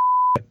self-confident?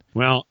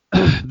 Well,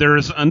 there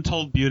is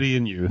untold beauty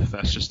in youth.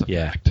 That's just a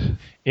fact.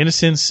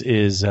 Innocence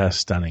is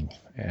stunning,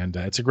 and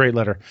it's a great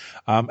letter.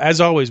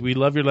 As always, we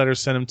love your letters.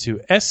 Send them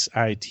to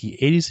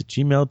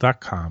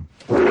sit80s@gmail.com.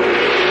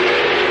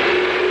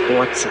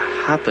 What's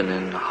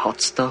happening,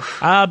 hot stuff?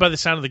 By the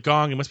sound of the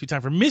gong, it must be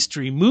time for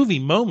Mystery Movie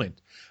Moment.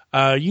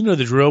 You know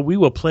the drill. We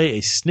will play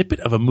a snippet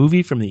of a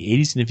movie from the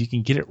 80s, and if you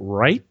can get it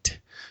right,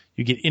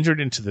 you get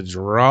entered into the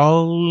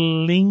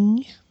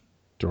drawing.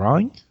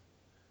 Drawing?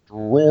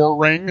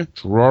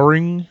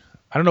 Drawing.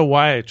 I don't know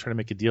why I try to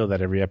make a deal of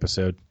that every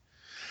episode.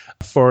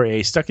 For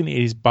a Stuck in the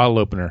 80s bottle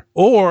opener.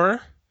 Or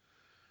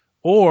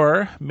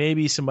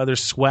maybe some other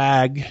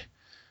swag.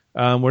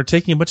 We're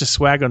taking a bunch of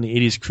swag on the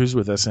 80s cruise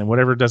with us, and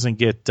whatever doesn't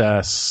get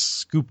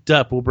scooped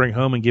up, we'll bring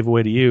home and give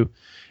away to you.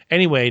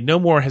 Anyway, no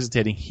more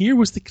hesitating. Here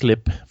was the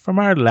clip from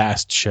our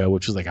last show,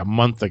 which was like a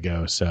month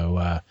ago.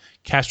 So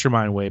cast your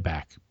mind way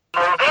back.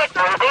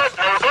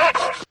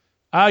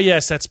 Ah,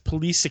 yes, that's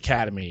Police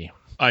Academy.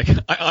 I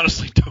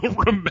honestly don't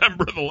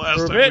remember the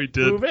last time we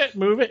did.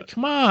 Move it.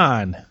 Come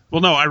on.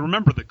 Well, no, I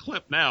remember the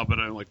clip now, but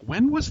I'm like,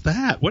 when was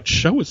that? What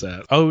show was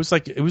that? Oh, it was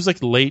like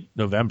late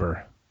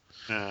November.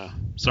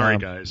 Sorry,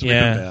 guys.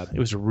 Yeah, it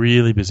was a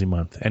really busy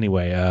month.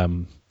 Anyway,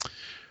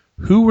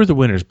 who were the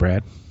winners,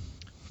 Brad?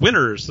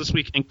 Winners this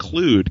week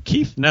include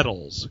Keith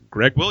Nettles,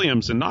 Greg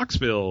Williams in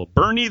Knoxville,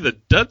 Bernie the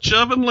Dutch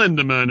Oven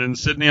Lindemann in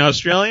Sydney,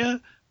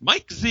 Australia,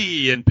 Mike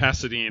Z in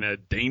Pasadena,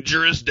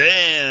 Dangerous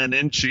Dan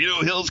in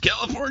Chino Hills,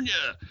 California,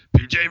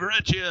 PJ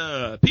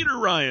Varecchia, Peter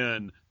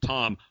Ryan,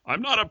 Tom,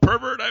 I'm not a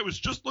pervert, I was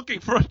just looking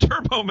for a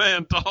Turbo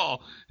Man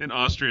doll in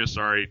Austria.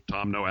 Sorry,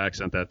 Tom, no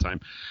accent that time.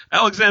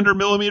 Alexander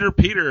Millimeter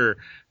Peter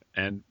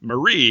and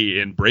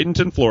Marie in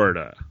Bradenton,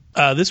 Florida.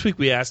 This week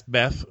we asked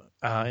Beth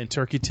in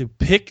Turkey to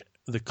pick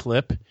the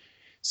clip.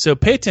 So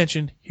pay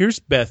attention. Here's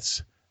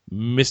Beth's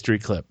mystery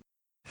clip.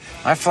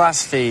 My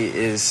philosophy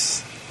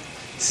is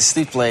to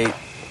sleep late,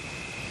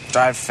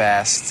 drive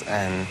fast,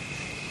 and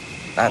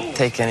not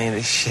take any of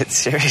this shit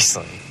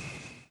seriously.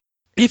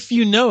 If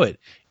you know it,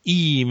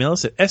 email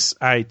us at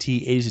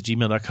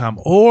sit80s@gmail.com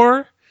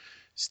or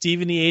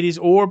Steve in the 80s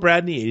or Brad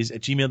in the 80s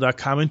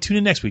 @gmail.com and tune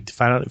in next week to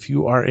find out if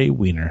you are a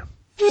wiener.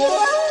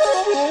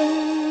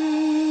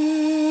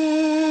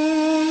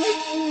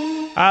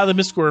 The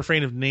mystical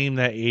refrain of Name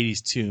That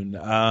 80s Tune.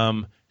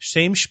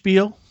 Same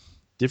spiel,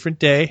 different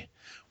day.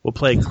 We'll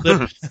play a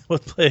clip. We'll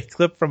play a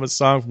clip from a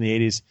song from the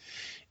 80s.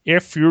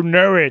 If you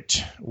know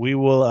it, we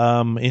will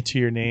enter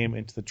your name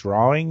into the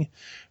drawing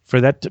for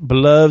that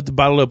beloved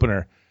bottle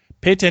opener.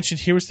 Pay attention.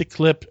 Here was the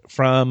clip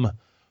from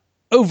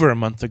over a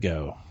month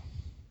ago.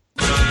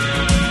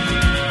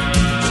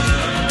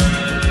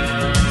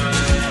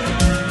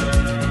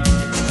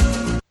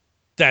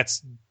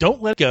 That's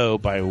Don't Let Go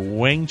by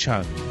Wang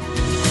Chung.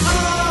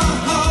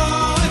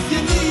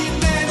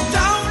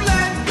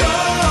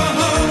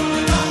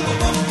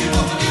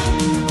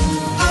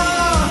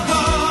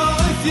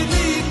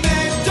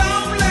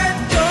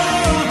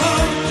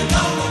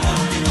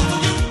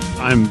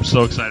 I'm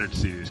so excited to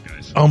see these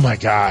guys. Oh my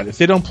God. If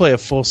they don't play a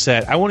full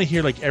set, I want to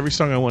hear like every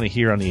song I want to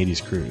hear on the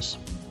 80s cruise.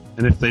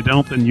 And if they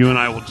don't, then you and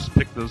I will just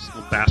pick those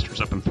little bastards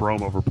up and throw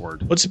them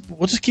overboard. We'll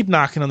just keep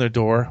knocking on their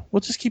door.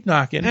 We'll just keep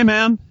knocking. Hey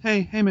man.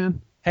 Hey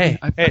man. Hey.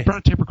 I brought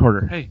a tape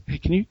recorder. Hey,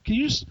 can you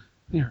just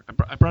here?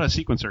 I brought a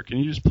sequencer. Can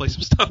you just play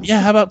some stuff?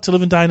 Yeah. How about To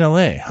Live and Die in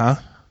L.A., huh?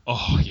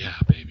 Oh yeah,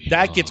 baby.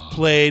 That gets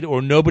played,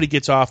 or nobody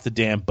gets off the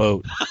damn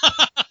boat.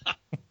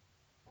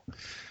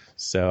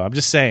 So I'm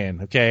just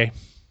saying, okay.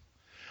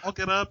 I'll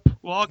get up.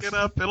 We'll all get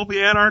up. It'll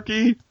be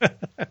anarchy.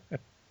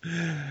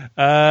 Not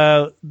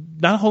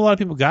a whole lot of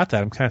people got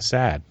that. I'm kind of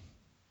sad.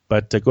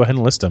 But go ahead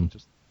and list them.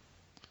 Just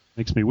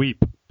makes me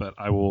weep, but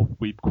I will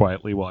weep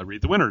quietly while I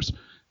read the winners,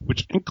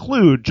 which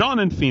include John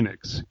in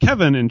Phoenix,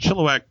 Kevin in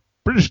Chilliwack,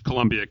 British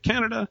Columbia,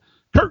 Canada,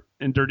 Kurt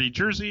in Dirty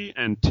Jersey,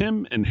 and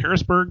Tim in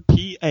Harrisburg,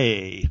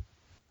 PA.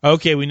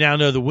 Okay, we now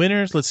know the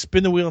winners. Let's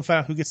spin the wheel and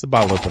find out who gets the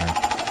bottle opener.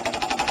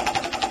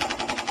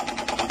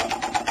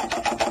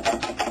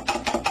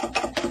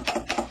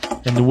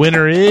 And the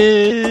winner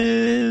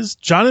is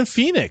John in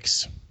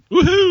Phoenix.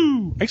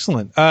 Woohoo!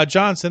 Excellent.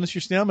 John, send us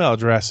your snail mail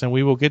address, and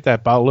we will get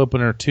that bottle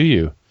opener to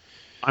you.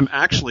 I'm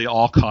actually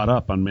all caught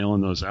up on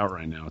mailing those out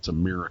right now. It's a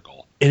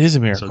miracle. It is a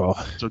miracle.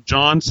 So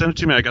John, send it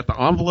to me. I got the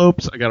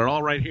envelopes. I got it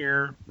all right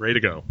here, ready to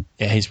go.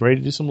 Yeah, he's ready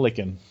to do some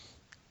licking.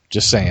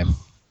 Just saying.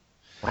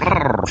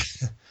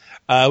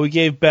 We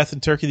gave Beth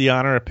and Turkey the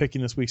honor of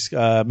picking this week's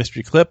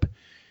mystery clip.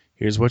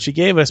 Here's what she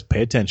gave us.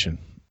 Pay attention.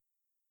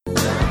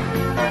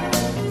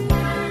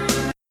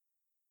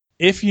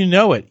 If you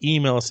know it,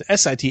 email us at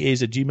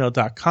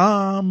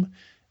sitas@gmail.com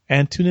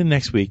and tune in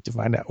next week to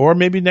find out, or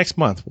maybe next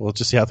month. We'll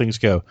just see how things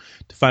go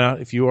to find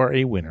out if you are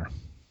a winner.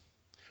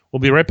 We'll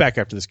be right back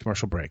after this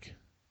commercial break.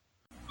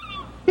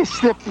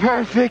 It's the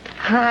perfect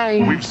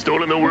kind. We've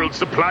stolen the world's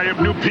supply of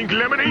new pink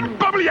lemonade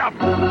bubble yum.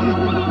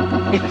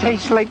 It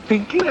tastes like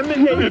pink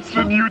lemonade. It's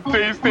the new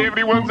taste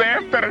everyone's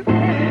after.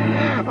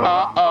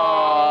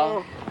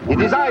 Uh-oh. It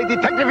is I,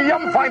 Detective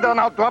Yum Finder,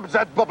 now to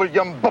upset bubble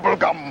yum bubble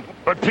gum.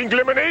 But pink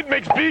lemonade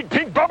makes big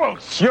pink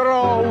bubbles. You're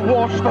all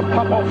washed the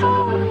pop off.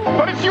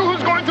 But it's you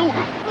who's going to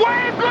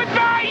wave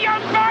goodbye,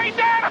 Yum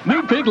Finder!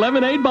 New Pink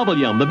Lemonade Bubble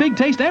Yum, the big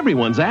taste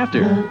everyone's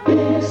after.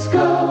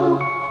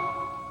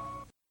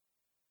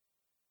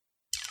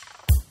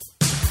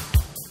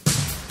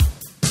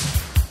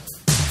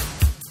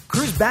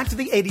 Cruise back to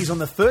the 80s on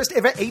the first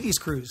ever 80s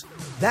cruise.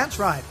 That's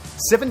right,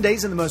 7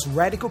 days in the most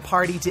radical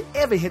party to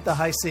ever hit the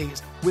high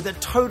seas, with a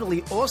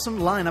totally awesome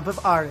lineup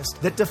of artists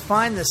that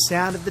define the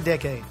sound of the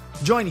decade.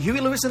 Join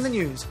Huey Lewis and the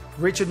News,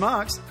 Richard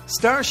Marx,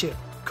 Starship,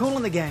 Kool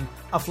and the Gang,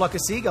 A Flock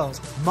of Seagulls,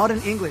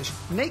 Modern English,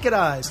 Naked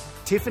Eyes,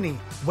 Tiffany,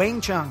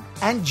 Wayne Chung,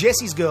 and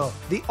Jessie's Girl,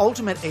 the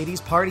ultimate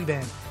 80s party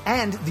band,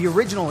 and the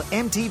original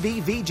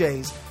MTV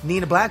VJs,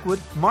 Nina Blackwood,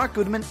 Mark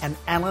Goodman, and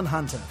Alan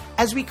Hunter.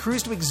 As we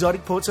cruise to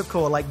exotic ports of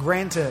call like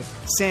Grand Turk,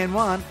 San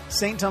Juan,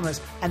 St.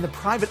 Thomas, and the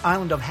private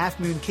island of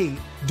Half Moon Key,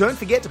 don't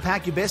forget to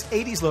pack your best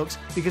 80s looks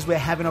because we're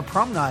having a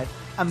prom night,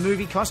 a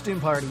movie costume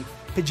party,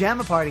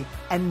 pajama party,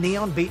 and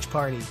neon beach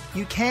party.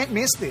 You can't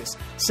miss this.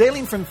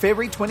 Sailing from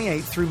February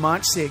 28th through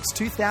March 6,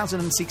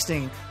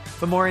 2016.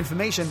 For more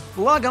information,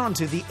 log on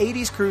to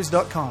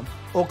the80scruise.com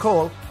or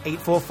call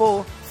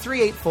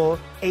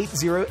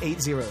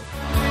 844-384-8080.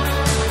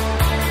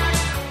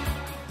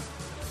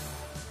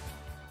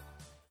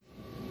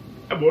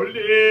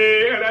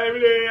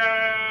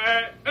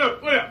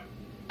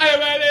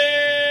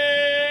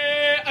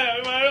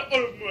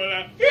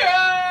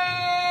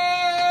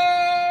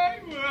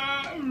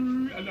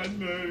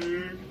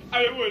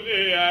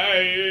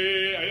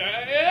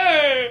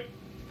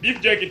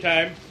 Beef jerky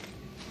time.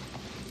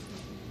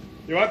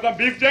 You want some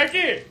beef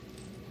jerky?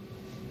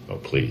 Oh,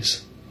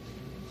 please.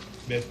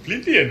 There's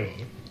plenty, you know.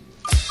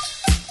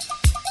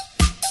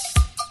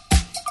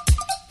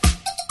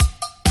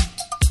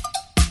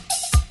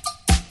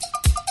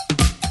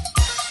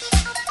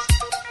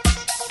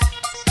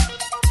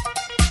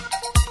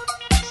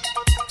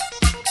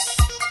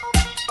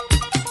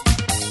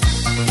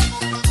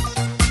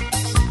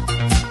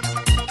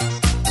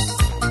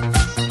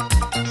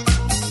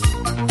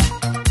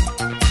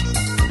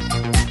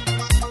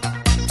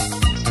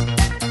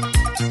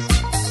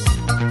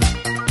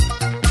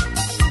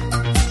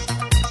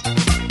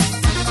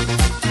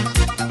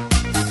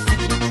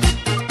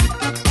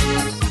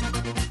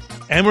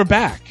 And we're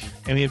back.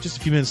 And we have just a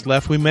few minutes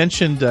left. We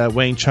mentioned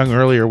Wayne Chung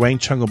earlier. Wayne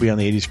Chung will be on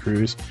the 80s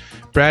cruise.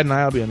 Brad and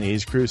I will be on the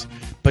 80s cruise.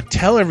 But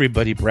tell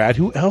everybody, Brad,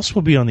 who else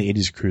will be on the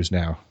 80s cruise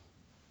now?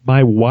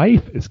 My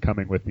wife is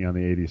coming with me on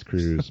the 80s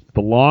cruise.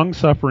 The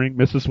long-suffering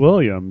Mrs.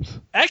 Williams.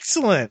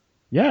 Excellent.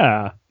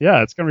 Yeah,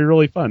 it's going to be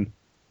really fun.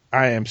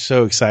 I am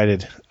so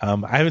excited.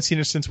 I haven't seen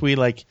her since we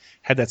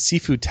had that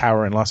seafood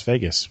tower in Las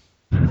Vegas.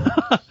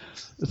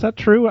 Is that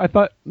true? I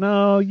thought,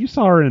 no, you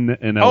saw her in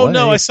L.A. Oh,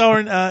 no, I saw her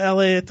in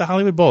L.A. at the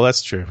Hollywood Bowl.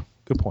 That's true.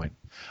 Good point.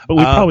 But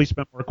we probably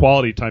spent more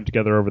quality time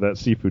together over that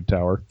seafood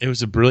tower. It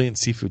was a brilliant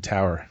seafood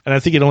tower. And I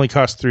think it only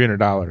cost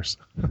 $300.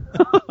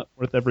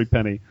 Worth every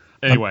penny.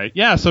 Anyway,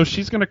 so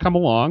she's going to come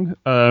along.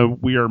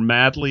 We are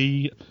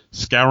madly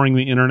scouring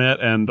the internet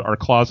and our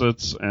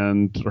closets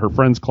and her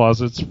friends'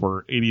 closets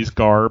for 80s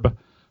garb.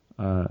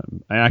 I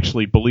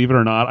actually, believe it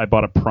or not, I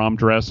bought a prom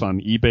dress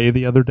on eBay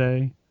the other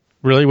day.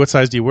 Really? What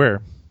size do you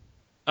wear?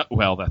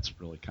 Well, that's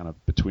really kind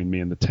of between me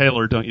and the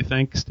tailor, don't you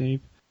think, Steve?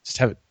 Just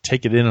have it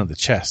take it in on the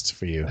chest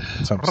for you.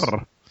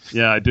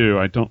 Yeah, I do.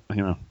 I don't,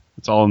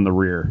 it's all in the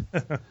rear.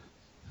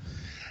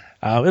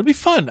 It'll be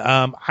fun.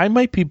 I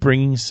might be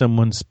bringing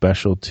someone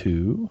special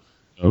too.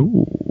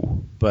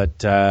 Oh.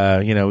 But,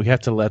 we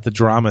have to let the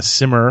drama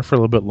simmer for a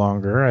little bit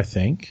longer, I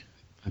think.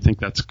 I think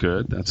that's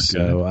good. That's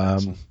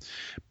good.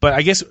 But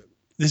I guess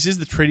this is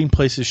the Trading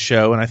Places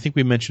show, and I think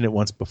we mentioned it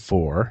once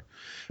before.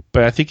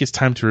 But I think it's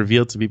time to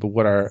reveal to people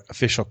what our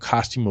official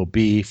costume will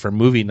be for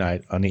movie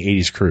night on the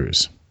 80s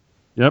cruise.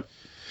 Yep.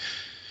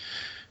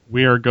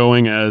 We are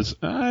going as,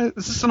 is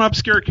this an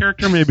obscure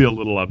character? Maybe a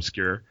little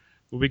obscure.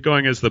 We'll be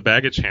going as the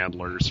baggage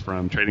handlers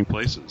from Trading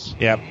Places.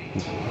 Yep.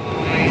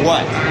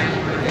 What?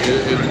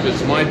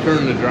 It's my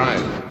turn to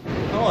drive.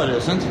 No, it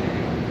isn't.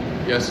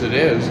 Yes, it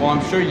is. Well,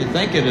 I'm sure you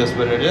think it is,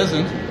 but it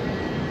isn't.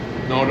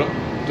 No,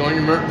 don't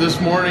you remember?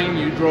 This morning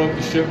you drove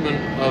the shipment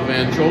of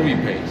anchovy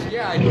paste.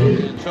 Yeah, I did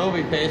the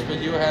anchovy paste,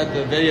 but you had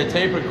the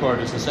videotape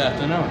recorders this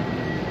afternoon.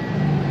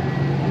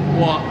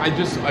 Well, I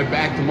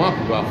backed them up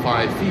about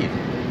 5 feet.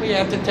 Well, you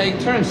have to take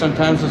turns.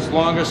 Sometimes it's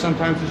longer,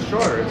 sometimes it's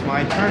shorter. It's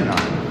my turn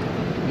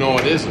now. No,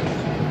 it isn't.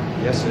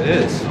 Yes, it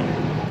is.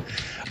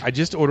 I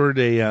just ordered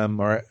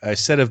a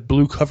set of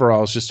blue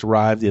coveralls just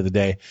arrived the other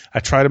day. I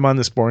tried them on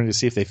this morning to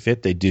see if they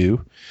fit. They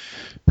do.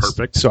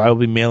 Perfect. So I will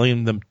be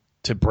mailing them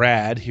to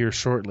Brad here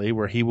shortly,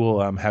 where he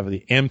will have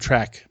the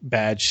Amtrak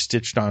badge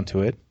stitched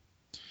onto it.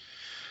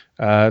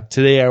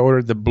 Today I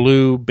ordered the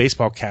blue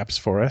baseball caps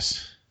for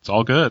us. It's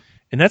all good.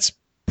 And that's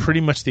pretty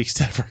much the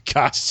extent of our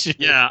costume.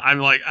 Yeah, I'm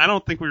like, I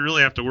don't think we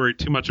really have to worry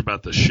too much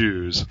about the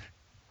shoes.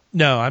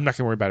 No, I'm not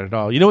going to worry about it at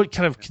all. You know what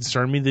kind of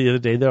concerned me the other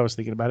day, though? I was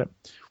thinking about it.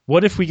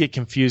 What if we get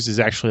confused as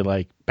actually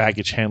like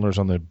baggage handlers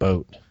on the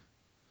boat?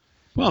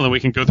 Well, then we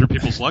can go through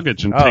people's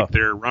luggage and take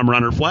their rum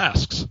runner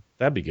flasks.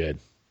 That'd be good.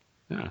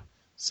 Yeah.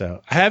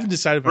 So I haven't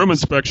decided. Room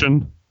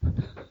inspection.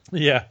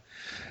 Yeah.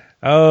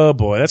 Oh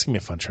boy, that's gonna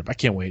be a fun trip. I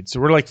can't wait. So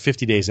we're like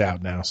 50 days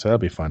out now, so that'll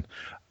be fun.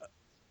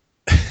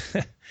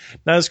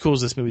 Not as cool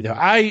as this movie though.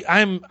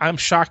 I'm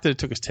shocked that it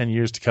took us 10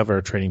 years to cover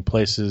our Trading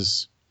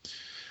Places.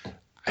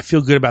 I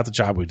feel good about the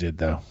job we did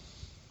though.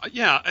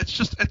 Yeah,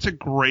 it's a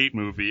great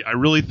movie. I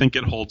really think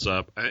it holds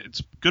up.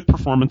 It's good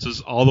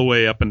performances all the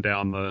way up and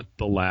down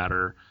the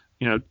ladder.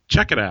 You know,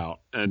 check it out.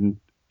 And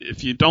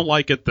if you don't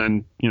like it,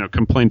 then, you know,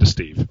 complain to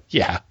Steve.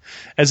 Yeah.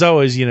 As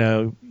always, you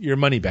know, your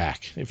money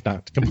back, if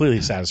not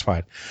completely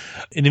satisfied.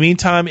 In the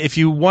meantime, if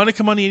you want to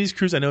come on the 80s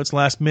cruise, I know it's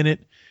last minute.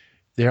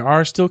 There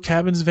are still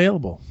cabins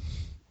available.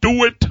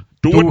 Do it.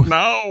 Do it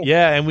now.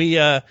 Yeah, and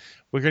we're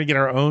going to get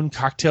our own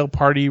cocktail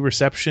party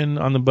reception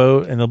on the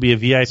boat, and there'll be a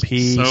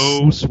VIP.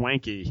 So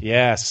swanky.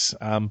 Yes.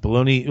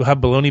 We'll have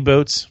bologna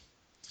boats.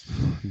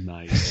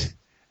 Nice.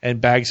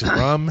 And bags of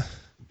rum.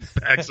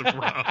 Bags of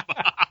rum.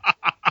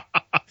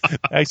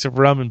 Bags of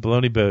rum and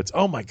bologna boats.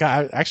 Oh, my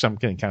God. Actually, I'm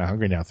getting kind of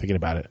hungry now thinking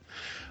about it.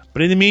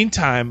 But in the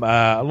meantime,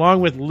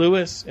 along with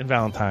Lewis and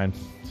Valentine,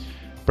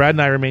 Brad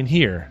and I remain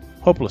here,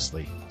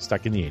 hopelessly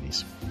stuck in the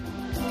 80s.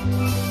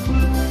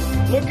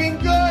 Looking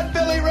good,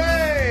 Billy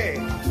Ray!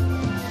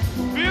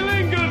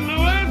 Feeling good,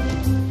 Lewis!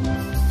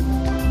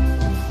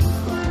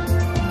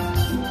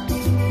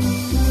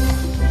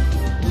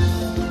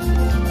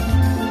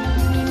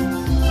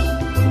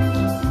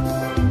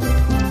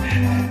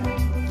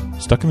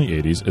 Stuck in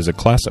the 80s is a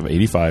Class of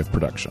 85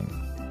 production.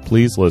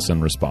 Please listen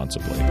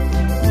responsibly.